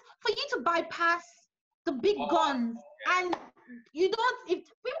 because for you to bypass the big guns, and if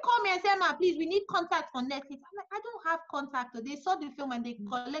people call me and say, "Ma, please, we need contact for Netflix," I'm like, I don't have contact. They saw the film and they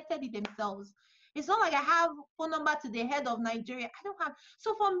collected it themselves. It's not like I have phone number to the head of Nigeria. I don't have.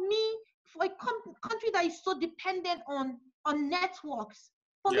 So for me, for a country that is so dependent on networks,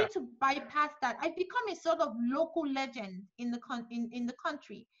 For me Yeah. to bypass that, I've become a sort of local legend in in the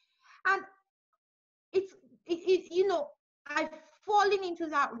country. And it's you know, I've fallen into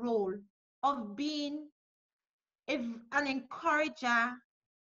that role of being an encourager,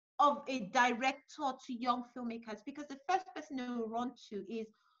 of a director to young filmmakers, because the first person they will run to is,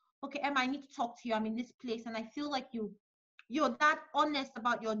 okay, Emma, I need to talk to you. I'm in this place, and I feel like you're that honest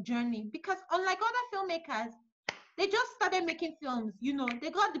about your journey. Because unlike other filmmakers, they just started making films. You know, they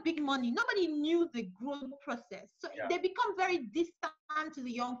got the big money. Nobody knew the growth process, so Yeah. they become very distant to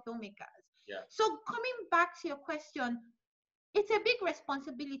the young filmmakers. Yeah. So coming back to your question, it's a big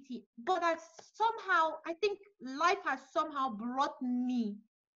responsibility, but I somehow, I think life has somehow brought me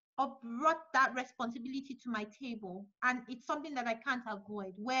or brought that responsibility to my table, and it's something that I can't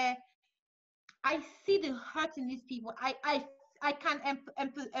avoid, where I see the hurt in these people. I can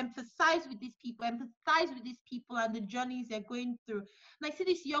emphasize with these people, empathize with these people and the journeys they're going through. And I see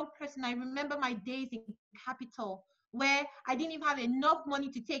this young person. I remember my days in capital where I didn't even have enough money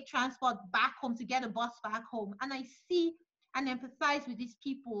to take transport back home, to get a bus back home. And I see and empathize with these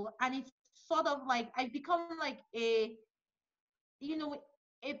people, and it's sort of like I've become like a, you know,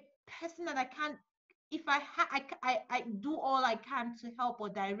 a person that I can't, if I do all I can to help or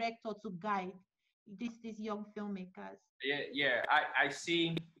direct or to guide these young filmmakers. Yeah, yeah.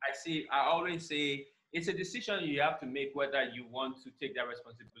 I always say it's a decision you have to make whether you want to take that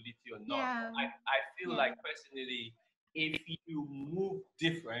responsibility or not. Yeah, I feel yeah, like personally, if you move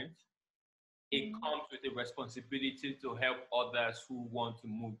different, it mm, comes with a responsibility to help others who want to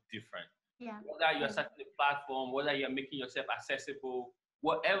move different. yeah, Whether you're yeah, starting a platform, whether you're making yourself accessible,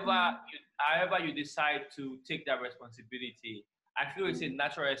 whatever mm, however you decide to take that responsibility, I feel it's a mm,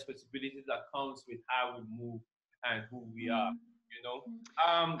 natural responsibility that comes with how we move and who we are, mm, you know. mm.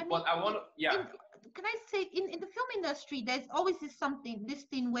 I mean, But I want to, yeah, in, can I say, in the film industry, there's always this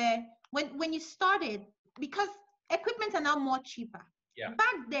thing where when you started, because equipment are now more cheaper. yeah,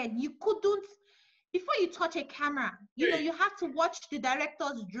 Back then, you couldn't, before you touch a camera, you know, hey, you have to watch the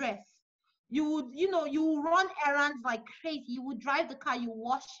director's dress. You would, you know, you would run errands like crazy. You would drive the car, you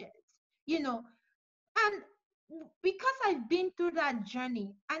wash it, you know. And because I've been through that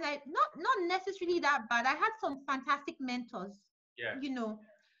journey, and I not necessarily that bad. I had some fantastic mentors, yeah, you know,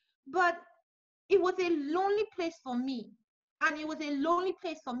 but it was a lonely place for me. And it was a lonely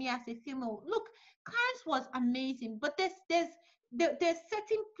place for me as a female. Look, Clarence was amazing, but there's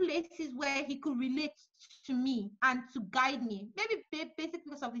certain places where he could relate to me and to guide me. Maybe basically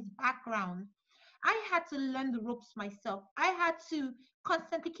because of his background. I had to learn the ropes myself. I had to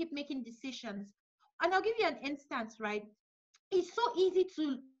constantly keep making decisions. And I'll give you an instance, right? It's so easy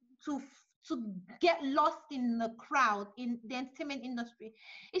to to get lost in the crowd in the entertainment industry.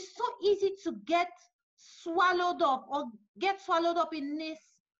 It's so easy to get swallowed up or get swallowed up in this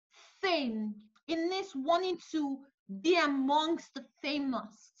fame, in this wanting to be amongst the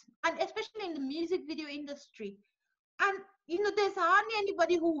famous, and especially in the music video industry. And you know, there's hardly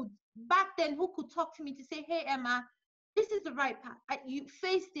anybody who would back then who could talk to me to say, "Hey, Emma, this is the right path. You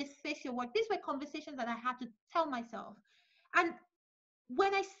face this, face your work." These were conversations that I had to tell myself. And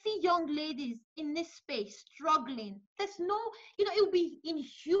when I see young ladies in this space struggling, there's no, you know, it would be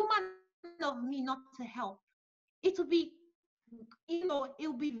inhuman of me not to help. It would be, you know, it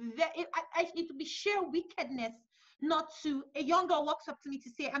would be it would be sheer wickedness not to. A young girl walks up to me to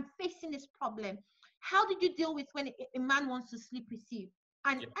say, "I'm facing this problem. How did you deal with when a man wants to sleep with you?"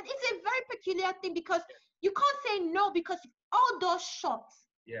 yeah, And it's a very peculiar thing, because you can't say no, because all doors shut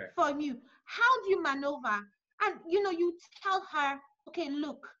yeah, from you. How do you maneuver? And you know, you tell her, okay,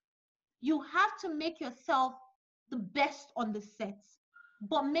 look, you have to make yourself the best on the sets,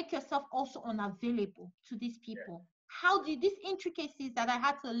 but make yourself also unavailable to these yeah, people. How do you, these intricacies that I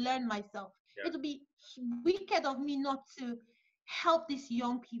had to learn myself? yeah, It would be wicked of me not to help these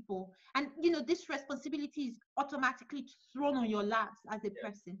young people. And you know, this responsibility is automatically thrown on your laps as a yeah,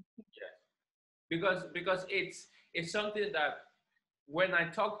 person. yeah. Because it's something that when I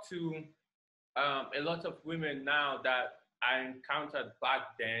talk to a lot of women now that I encountered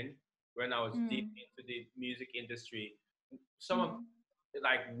back then when I was deep Mm, into the music industry, some of mm,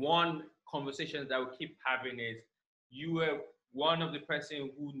 like one conversation that we keep having is you were one of the person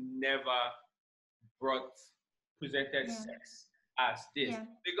who never brought presented yeah, sex as this yeah,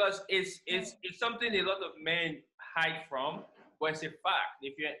 because yeah, it's something a lot of men hide from, but it's a fact.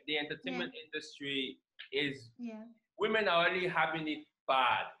 If you're the yeah, entertainment industry is yeah. women are already having it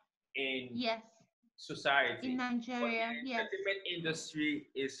bad in Yes. In society. But Nigeria, the yes. entertainment industry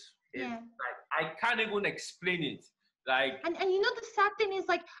is Yeah. like I can't even explain it. Like And you know, the sad thing is,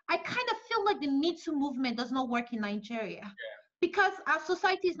 like, I kind of feel like the Me Too movement does not work in Nigeria. because our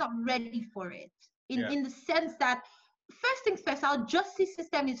society is not ready for it. Yeah. In the sense that, first things first, our justice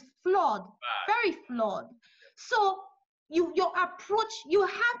system is flawed, very flawed. So your approach, you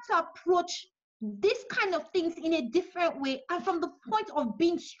have to approach this kind of things in a different way, and from the point of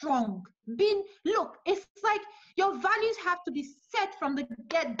being strong. Look, it's like your values have to be set from the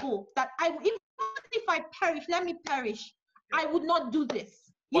get-go, that even if I perish, let me perish. I would not do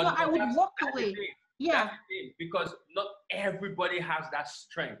this. I would walk away. Yeah. That's the thing, because not everybody has that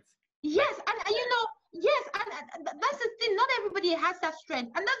strength. Yes, and yes, and that's the thing. Not everybody has that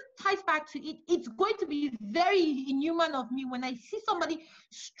strength, and that ties back to it. It's going to be very inhuman of me when I see somebody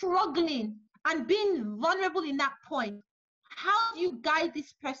struggling and being vulnerable in that point. How do you guide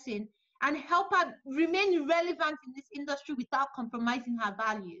this person and help her remain relevant in this industry without compromising her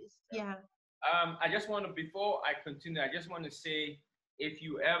values? Yeah. I just want to, before I continue, I just want to say, if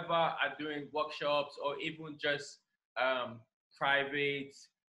you ever are doing workshops or even just private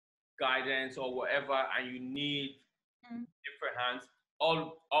guidance or whatever, and you need different hands,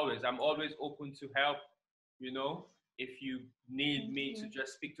 I'm always open to help. If you need me to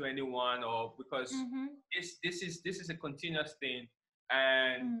just speak to anyone, or because this is a continuous thing,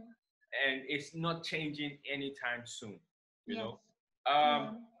 and it's not changing anytime soon. You know.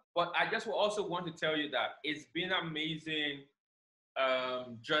 But I just also want to tell you that it's been amazing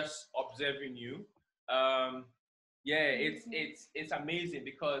just observing you. It's amazing,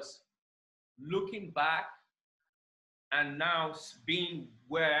 because looking back and now being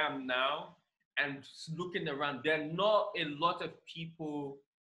where I am now and looking around, there are not a lot of people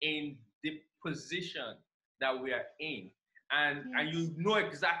in the position that we are in. And you know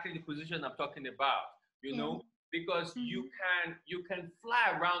exactly the position I'm talking about, because you can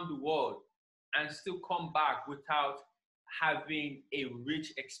fly around the world and still come back without having a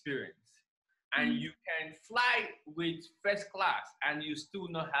rich experience. And you can fly with first class and you still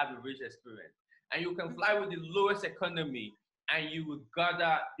not have a rich experience. And you can fly with the lowest economy and you will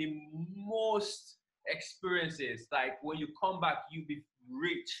gather the most experiences. Like when you come back, you'll be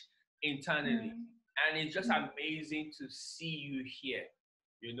rich internally. And it's just amazing to see you here,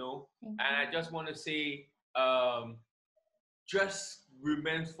 And I just want to say, just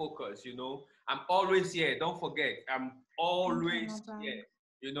remain focused, I'm always here. Don't forget, I'm always here,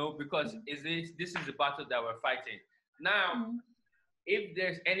 because this is the battle that we're fighting. Now, if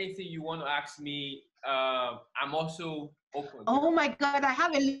there's anything you want to ask me, I'm also open. Oh my God, I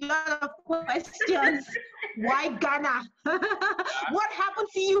have a lot of questions. Why Ghana? What happened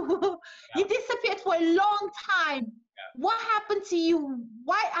to you? You disappeared for a long time. What happened to you?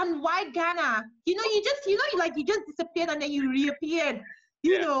 Why Ghana? You just disappeared and then you reappeared.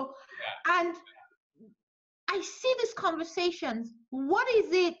 And I see these conversations. What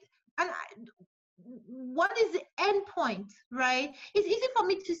is it? And what is the end point, right? It's easy for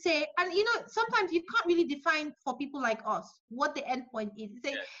me to say, and sometimes you can't really define for people like us what the end point is.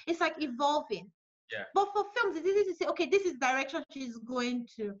 It's like evolving. But for films, it's easy to say, okay, this is direction she's going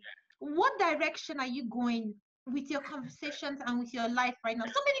to. What direction are you going with your conversations and with your life right now?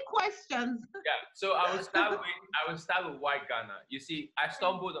 So many questions. So I will start with why Ghana. You see, I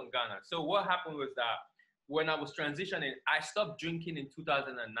stumbled on Ghana. So what happened was that when I was transitioning, I stopped drinking in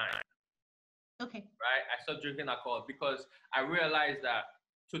 2009. Okay. Right? I stopped drinking alcohol because I realized that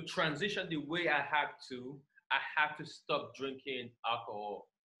to transition the way I had to stop drinking alcohol,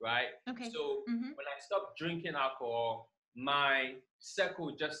 right? Okay. So when I stopped drinking alcohol, my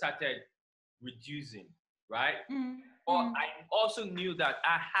circle just started reducing, right? But I also knew that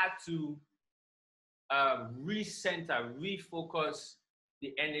I had to recenter, refocus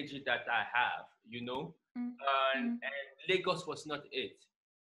the energy that I have, and Lagos was not it.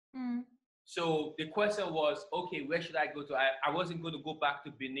 So the question was, okay, where should I go to? I wasn't going to go back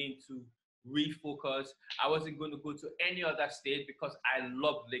to Benin to refocus. I wasn't going to go to any other state because I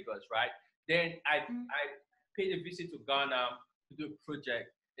love Lagos, right? Then I paid a visit to Ghana to do a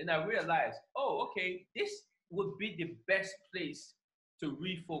project. And I realized, oh, okay, this would be the best place to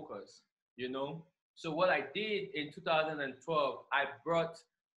refocus, So what I did in 2012,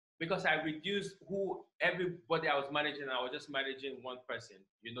 because I reduced everybody I was managing, I was just managing one person,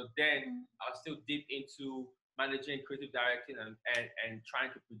 then I was still deep into managing, creative directing, and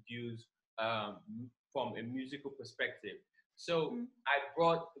trying to produce from a musical perspective. So I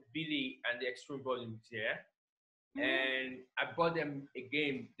brought Billy and the Extreme Volumes here, and I brought them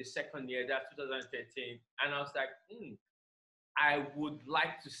again the second year, that's 2013, and I was like, I would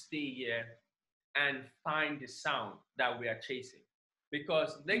like to stay here and find the sound that we are chasing.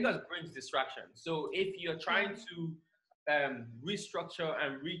 Because Lagos brings distraction. So if you're trying to restructure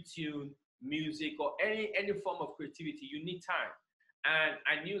and retune music or any form of creativity, you need time. And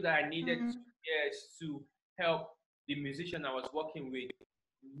I knew that I needed 2 years to help the musician I was working with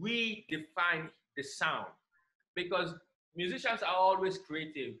redefine the sound, because musicians are always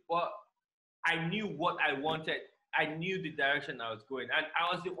creative, but I knew what I wanted. I knew the direction I was going, and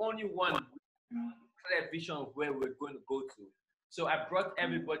I was the only one with clear vision of where we're going to go to. So I brought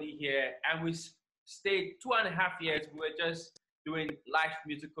everybody here, and we stayed 2.5 years. We were just doing live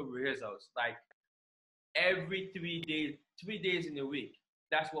musical rehearsals, like every 3 days, 3 days in a week.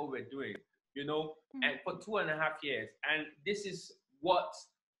 That's what we're doing, you know, and for 2.5 years. And this is what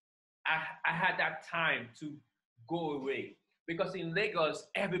I had that time to go away. Because in Lagos,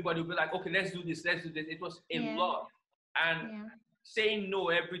 everybody would be like, okay, let's do this, let's do this. It was a lot. And saying no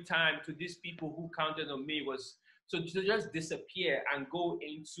every time to these people who counted on me was so to just disappear and go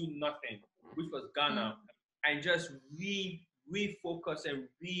into nothing, which was Ghana, and just refocus and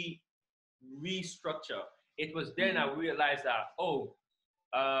restructure. It was then I realized that,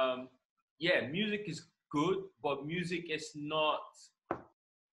 yeah, music is good, but music is not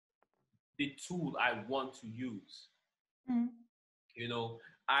the tool I want to use. You know,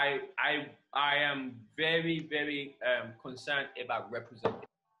 I am very, very concerned about representation,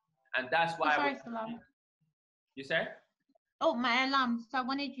 and that's why. Sorry, Salam. You say? Oh, my alarm. So I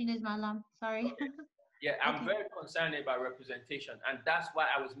wanted you to use my alarm. Sorry. Okay. Yeah, I'm very concerned about representation, and that's why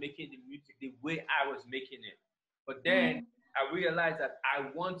I was making the music the way I was making it. But then I realized that I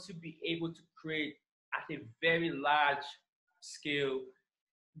want to be able to create at a very large scale,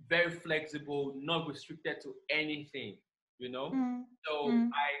 very flexible, not restricted to anything, you know? So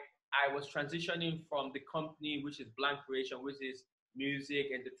I was transitioning from the company, which is Blank Creation, which is music,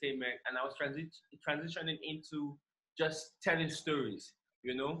 entertainment, and I was transitioning into just telling stories,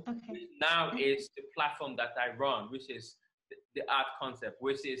 you know? Which now is the platform that I run, which is the Art Concept,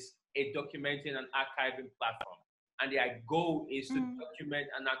 which is a documenting and archiving platform. And the goal is to document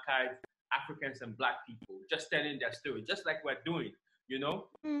and archive Africans and Black people, just telling their story, just like we're doing, you know?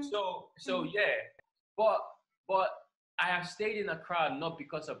 So yeah, but I have stayed in Accra not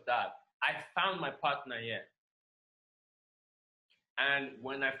because of that. I found my partner here. And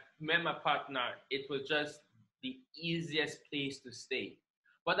when I met my partner, it was just the easiest place to stay.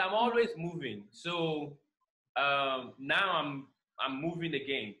 But I'm always moving. So now I'm moving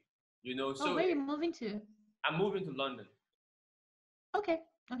again, you know. So where are you moving to? I'm moving to London. Okay.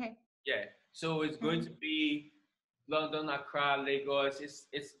 Yeah. So it's going to be London, Accra, Lagos.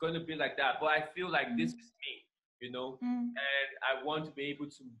 It's going to be like that. But I feel like this is me, you know. And I want to be able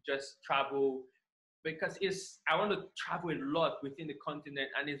to just travel, because I want to travel a lot within the continent,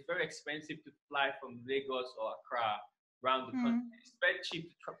 and it's very expensive to fly from Lagos or Accra around the continent. It's very cheap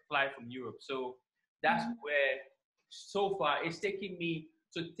to fly from Europe. So that's where, so far, it's taking me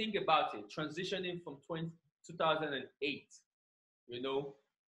to think about it, transitioning from 2008, you know,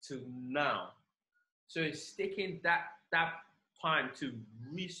 to now. So it's taking that time to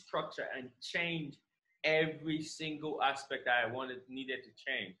restructure and change every single aspect that I needed to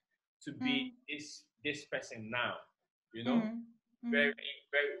change to be this person now, you know, very,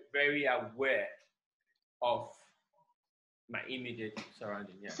 very, very aware of my immediate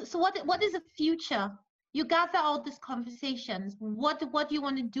surrounding. Yeah. So what is the future? You gather all these conversations. What do you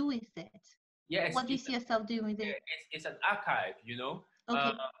want to do with it? Yes. What do you see yourself doing with it? It's an archive, you know.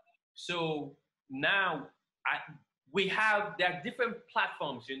 Okay. So now there are different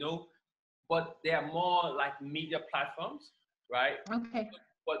platforms, you know, but they are more like media platforms, right? Okay.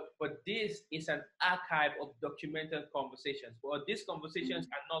 But this is an archive of documented conversations. But these conversations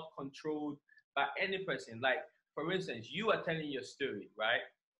are not controlled by any person. Like, for instance, you are telling your story, right?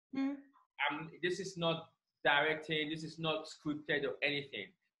 This is not directing, this is not scripted or anything.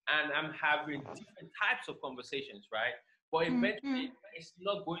 And I'm having different types of conversations, right? But eventually, it's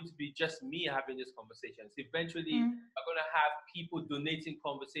not going to be just me having these conversations. Eventually, we're going to have people donating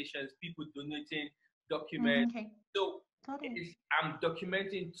conversations, people donating documents. So I'm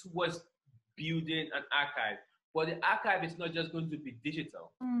documenting towards building an archive. But the archive is not just going to be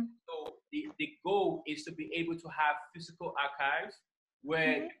digital. So the goal is to be able to have physical archives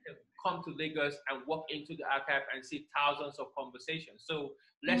where you can come to Lagos and walk into the archive and see thousands of conversations. So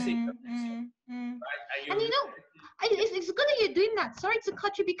let's say, right? And you know, it's good that you're doing that. Sorry to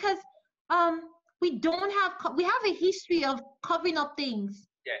cut you, because we have a history of covering up things.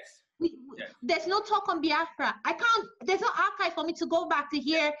 Yes. There's no talk on Biafra. There's no archive for me to go back to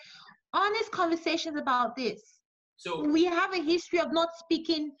hear honest conversations about this. So we have a history of not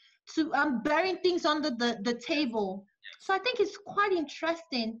speaking, to burying things under the table. So I think it's quite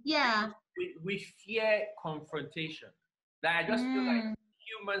interesting. Yeah. We fear confrontation. That I just feel like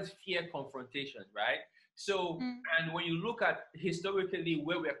humans fear confrontation, right? So, mm, and when you look at historically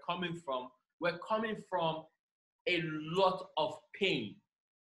where we're coming from a lot of pain.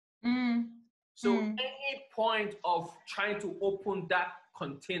 mm, So, mm, any point of trying to open that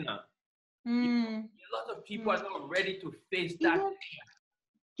container, mm, a lot of people mm. are not ready to face You that.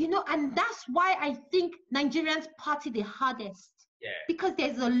 know, and that's why I think Nigerians party the hardest, Yeah, because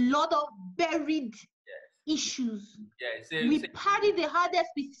there's a lot of buried yes, issues. yeah. We party the hardest,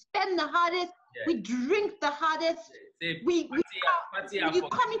 we spend the hardest, Yeah. we drink the hardest. Say We party when and you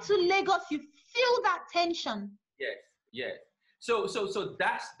forget. come into Lagos, you feel that tension. Yes, yes. So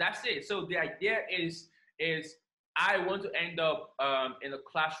that's it. So the idea is I want to end up in a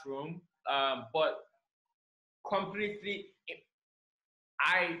classroom, but completely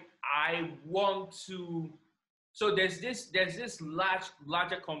I want to. So there's this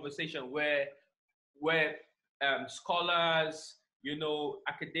larger conversation where scholars,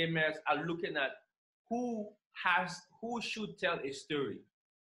 academics are looking at who who should tell a story,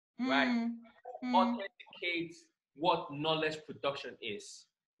 right? Mm, Who mm, authenticates what knowledge production is,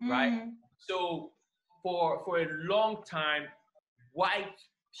 right? mm, So for a long time, white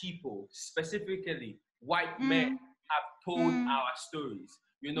people, specifically white men, mm, have told mm, our stories,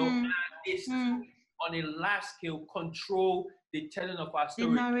 and mm, they still, mm. on a large scale, control the telling of our The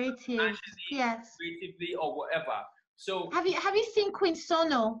story, narrative, financially, yes. creatively, or whatever. So Have you seen Queen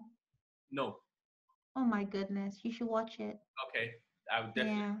Sono? no, Oh my goodness, you should watch it. okay, I would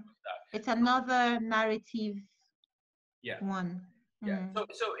definitely Yeah, do that. it's another narrative Yeah. one. Yeah. Mm.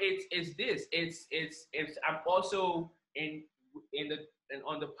 So it's this. It's I'm also in the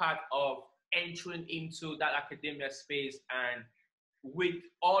on the path of entering into that academia space, and with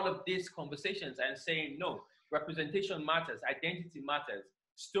all of these conversations and saying no, representation matters, identity matters,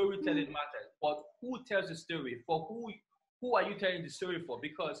 Mm. storytelling matters, but who tells the story? For who are you telling the story for?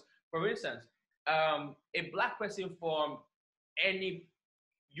 Because, for instance, a black person from any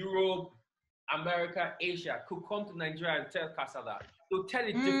Europe, America, Asia could come to Nigeria and tell Kasala. They'll tell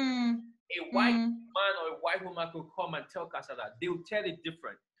it different. Mm. A white Mm. man or a white woman could come and tell Kasala. They'll tell it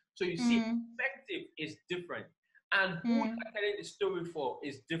different. So you see, Mm. perspective is different. And who Mm. you're telling the story for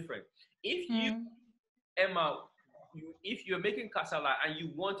is different. If you, Mm. Emma, if you're making Kasala and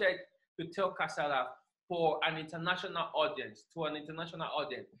you wanted to tell Kasala for an international audience,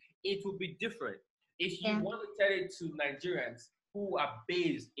 it would be different. If you Yeah. want to tell it to Nigerians who are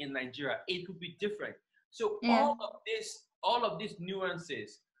based in Nigeria, it would be different. So Yeah. all of these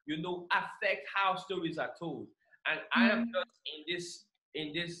nuances, affect how stories are told. And I am Mm. just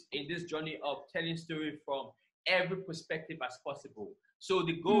in this journey of telling story from every perspective as possible. So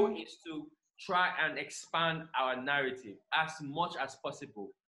the goal Mm. is to try and expand our narrative as much as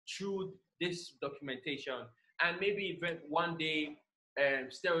possible through this documentation, and maybe even one day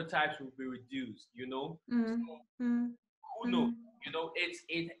stereotypes will be reduced. Mm. Mm. Who knows? Mm.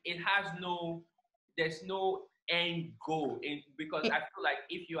 It has no, there's no end goal because It, I feel like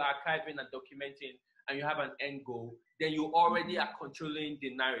if you're archiving and documenting and you have an end goal, then you already are controlling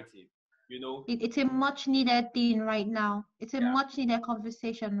the narrative. it's a much needed thing right now. It's a Yeah, much needed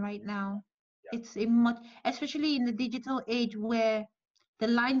conversation right now. yeah, It's a much, especially in the digital age where the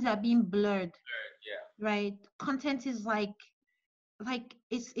lines are being blurred, yeah, right? Content is like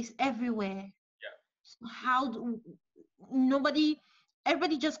it's everywhere. yeah, So how do nobody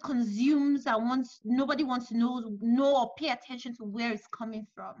everybody just consumes and nobody wants to know or pay attention to where it's coming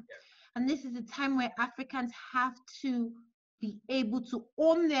from. yeah. And this is a time where Africans have to be able to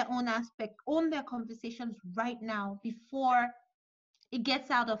own their own aspect, own their conversations right now before it gets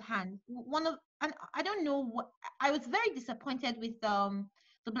out of hand. One of and I don't know what I was very disappointed with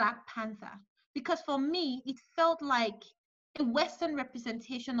the Black Panther, because for me it felt like a Western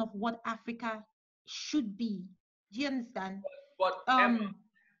representation of what Africa should be. Do you understand? But Emma, Um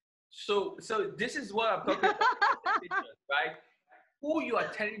so this is what I'm talking about, representation, right? Who you are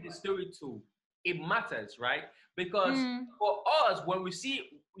telling the story to, it matters, right? Because mm, for us, when we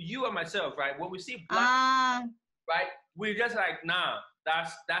see you and myself, right, when we see black, ah right, we're just like, nah,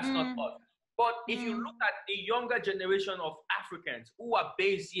 that's not mm, us. But if you mm, look at the younger generation of Africans who are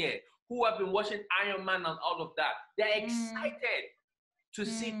based here, who have been watching Iron Man and all of that, they're mm, excited to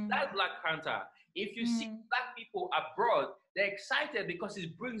see mm, that Black Panther. If you see mm, black people abroad, they're excited because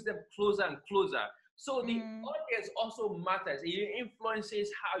it brings them closer and closer. So the mm, audience also matters. It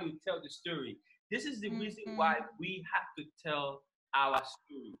influences how you tell the story. This is the reason why mm, we have to tell our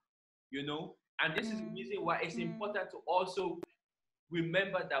story. And this is the mm, reason why it's mm, important to also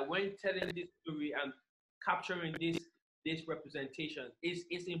remember that when telling this story and capturing this representation,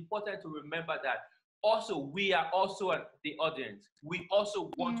 it's important to remember that also we are also the audience. We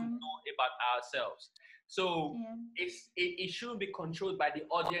also want to Yeah. know about ourselves. So Yeah. it shouldn't be controlled by the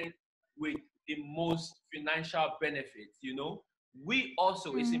audience with the most financial benefits, you know. We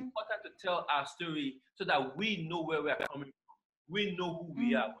also, it's Mm. important to tell our story so that we know where we are coming from. We know who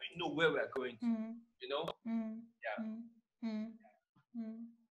we are. Mm. We know where we are going to, Mm. you know. Mm. Yeah, Mm. Mm. Mm.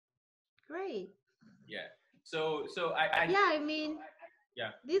 Great. yeah. So I Yeah, I mean,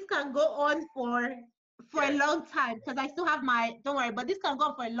 yeah, this can go on for a yeah. long time because I still have my. Don't worry, but this can go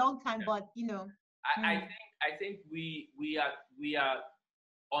on for a long time. But you know. I Mm. think we are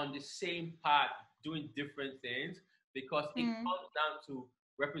on the same path doing different things because it Mm. comes down to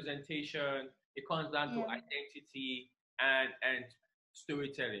representation, it comes down to Yeah. identity and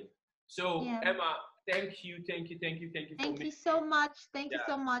storytelling. So Yeah. Emma, thank you for Thank me. you so much. Thank you Yeah,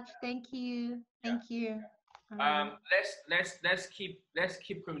 so much. Thank you. yeah. Thank you. All right. Let's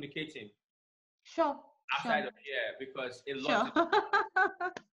keep communicating Sure. outside Sure. of here because a lot Sure.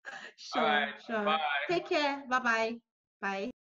 is all Sure. right. Sure. Bye. Take care. Bye-bye. Bye.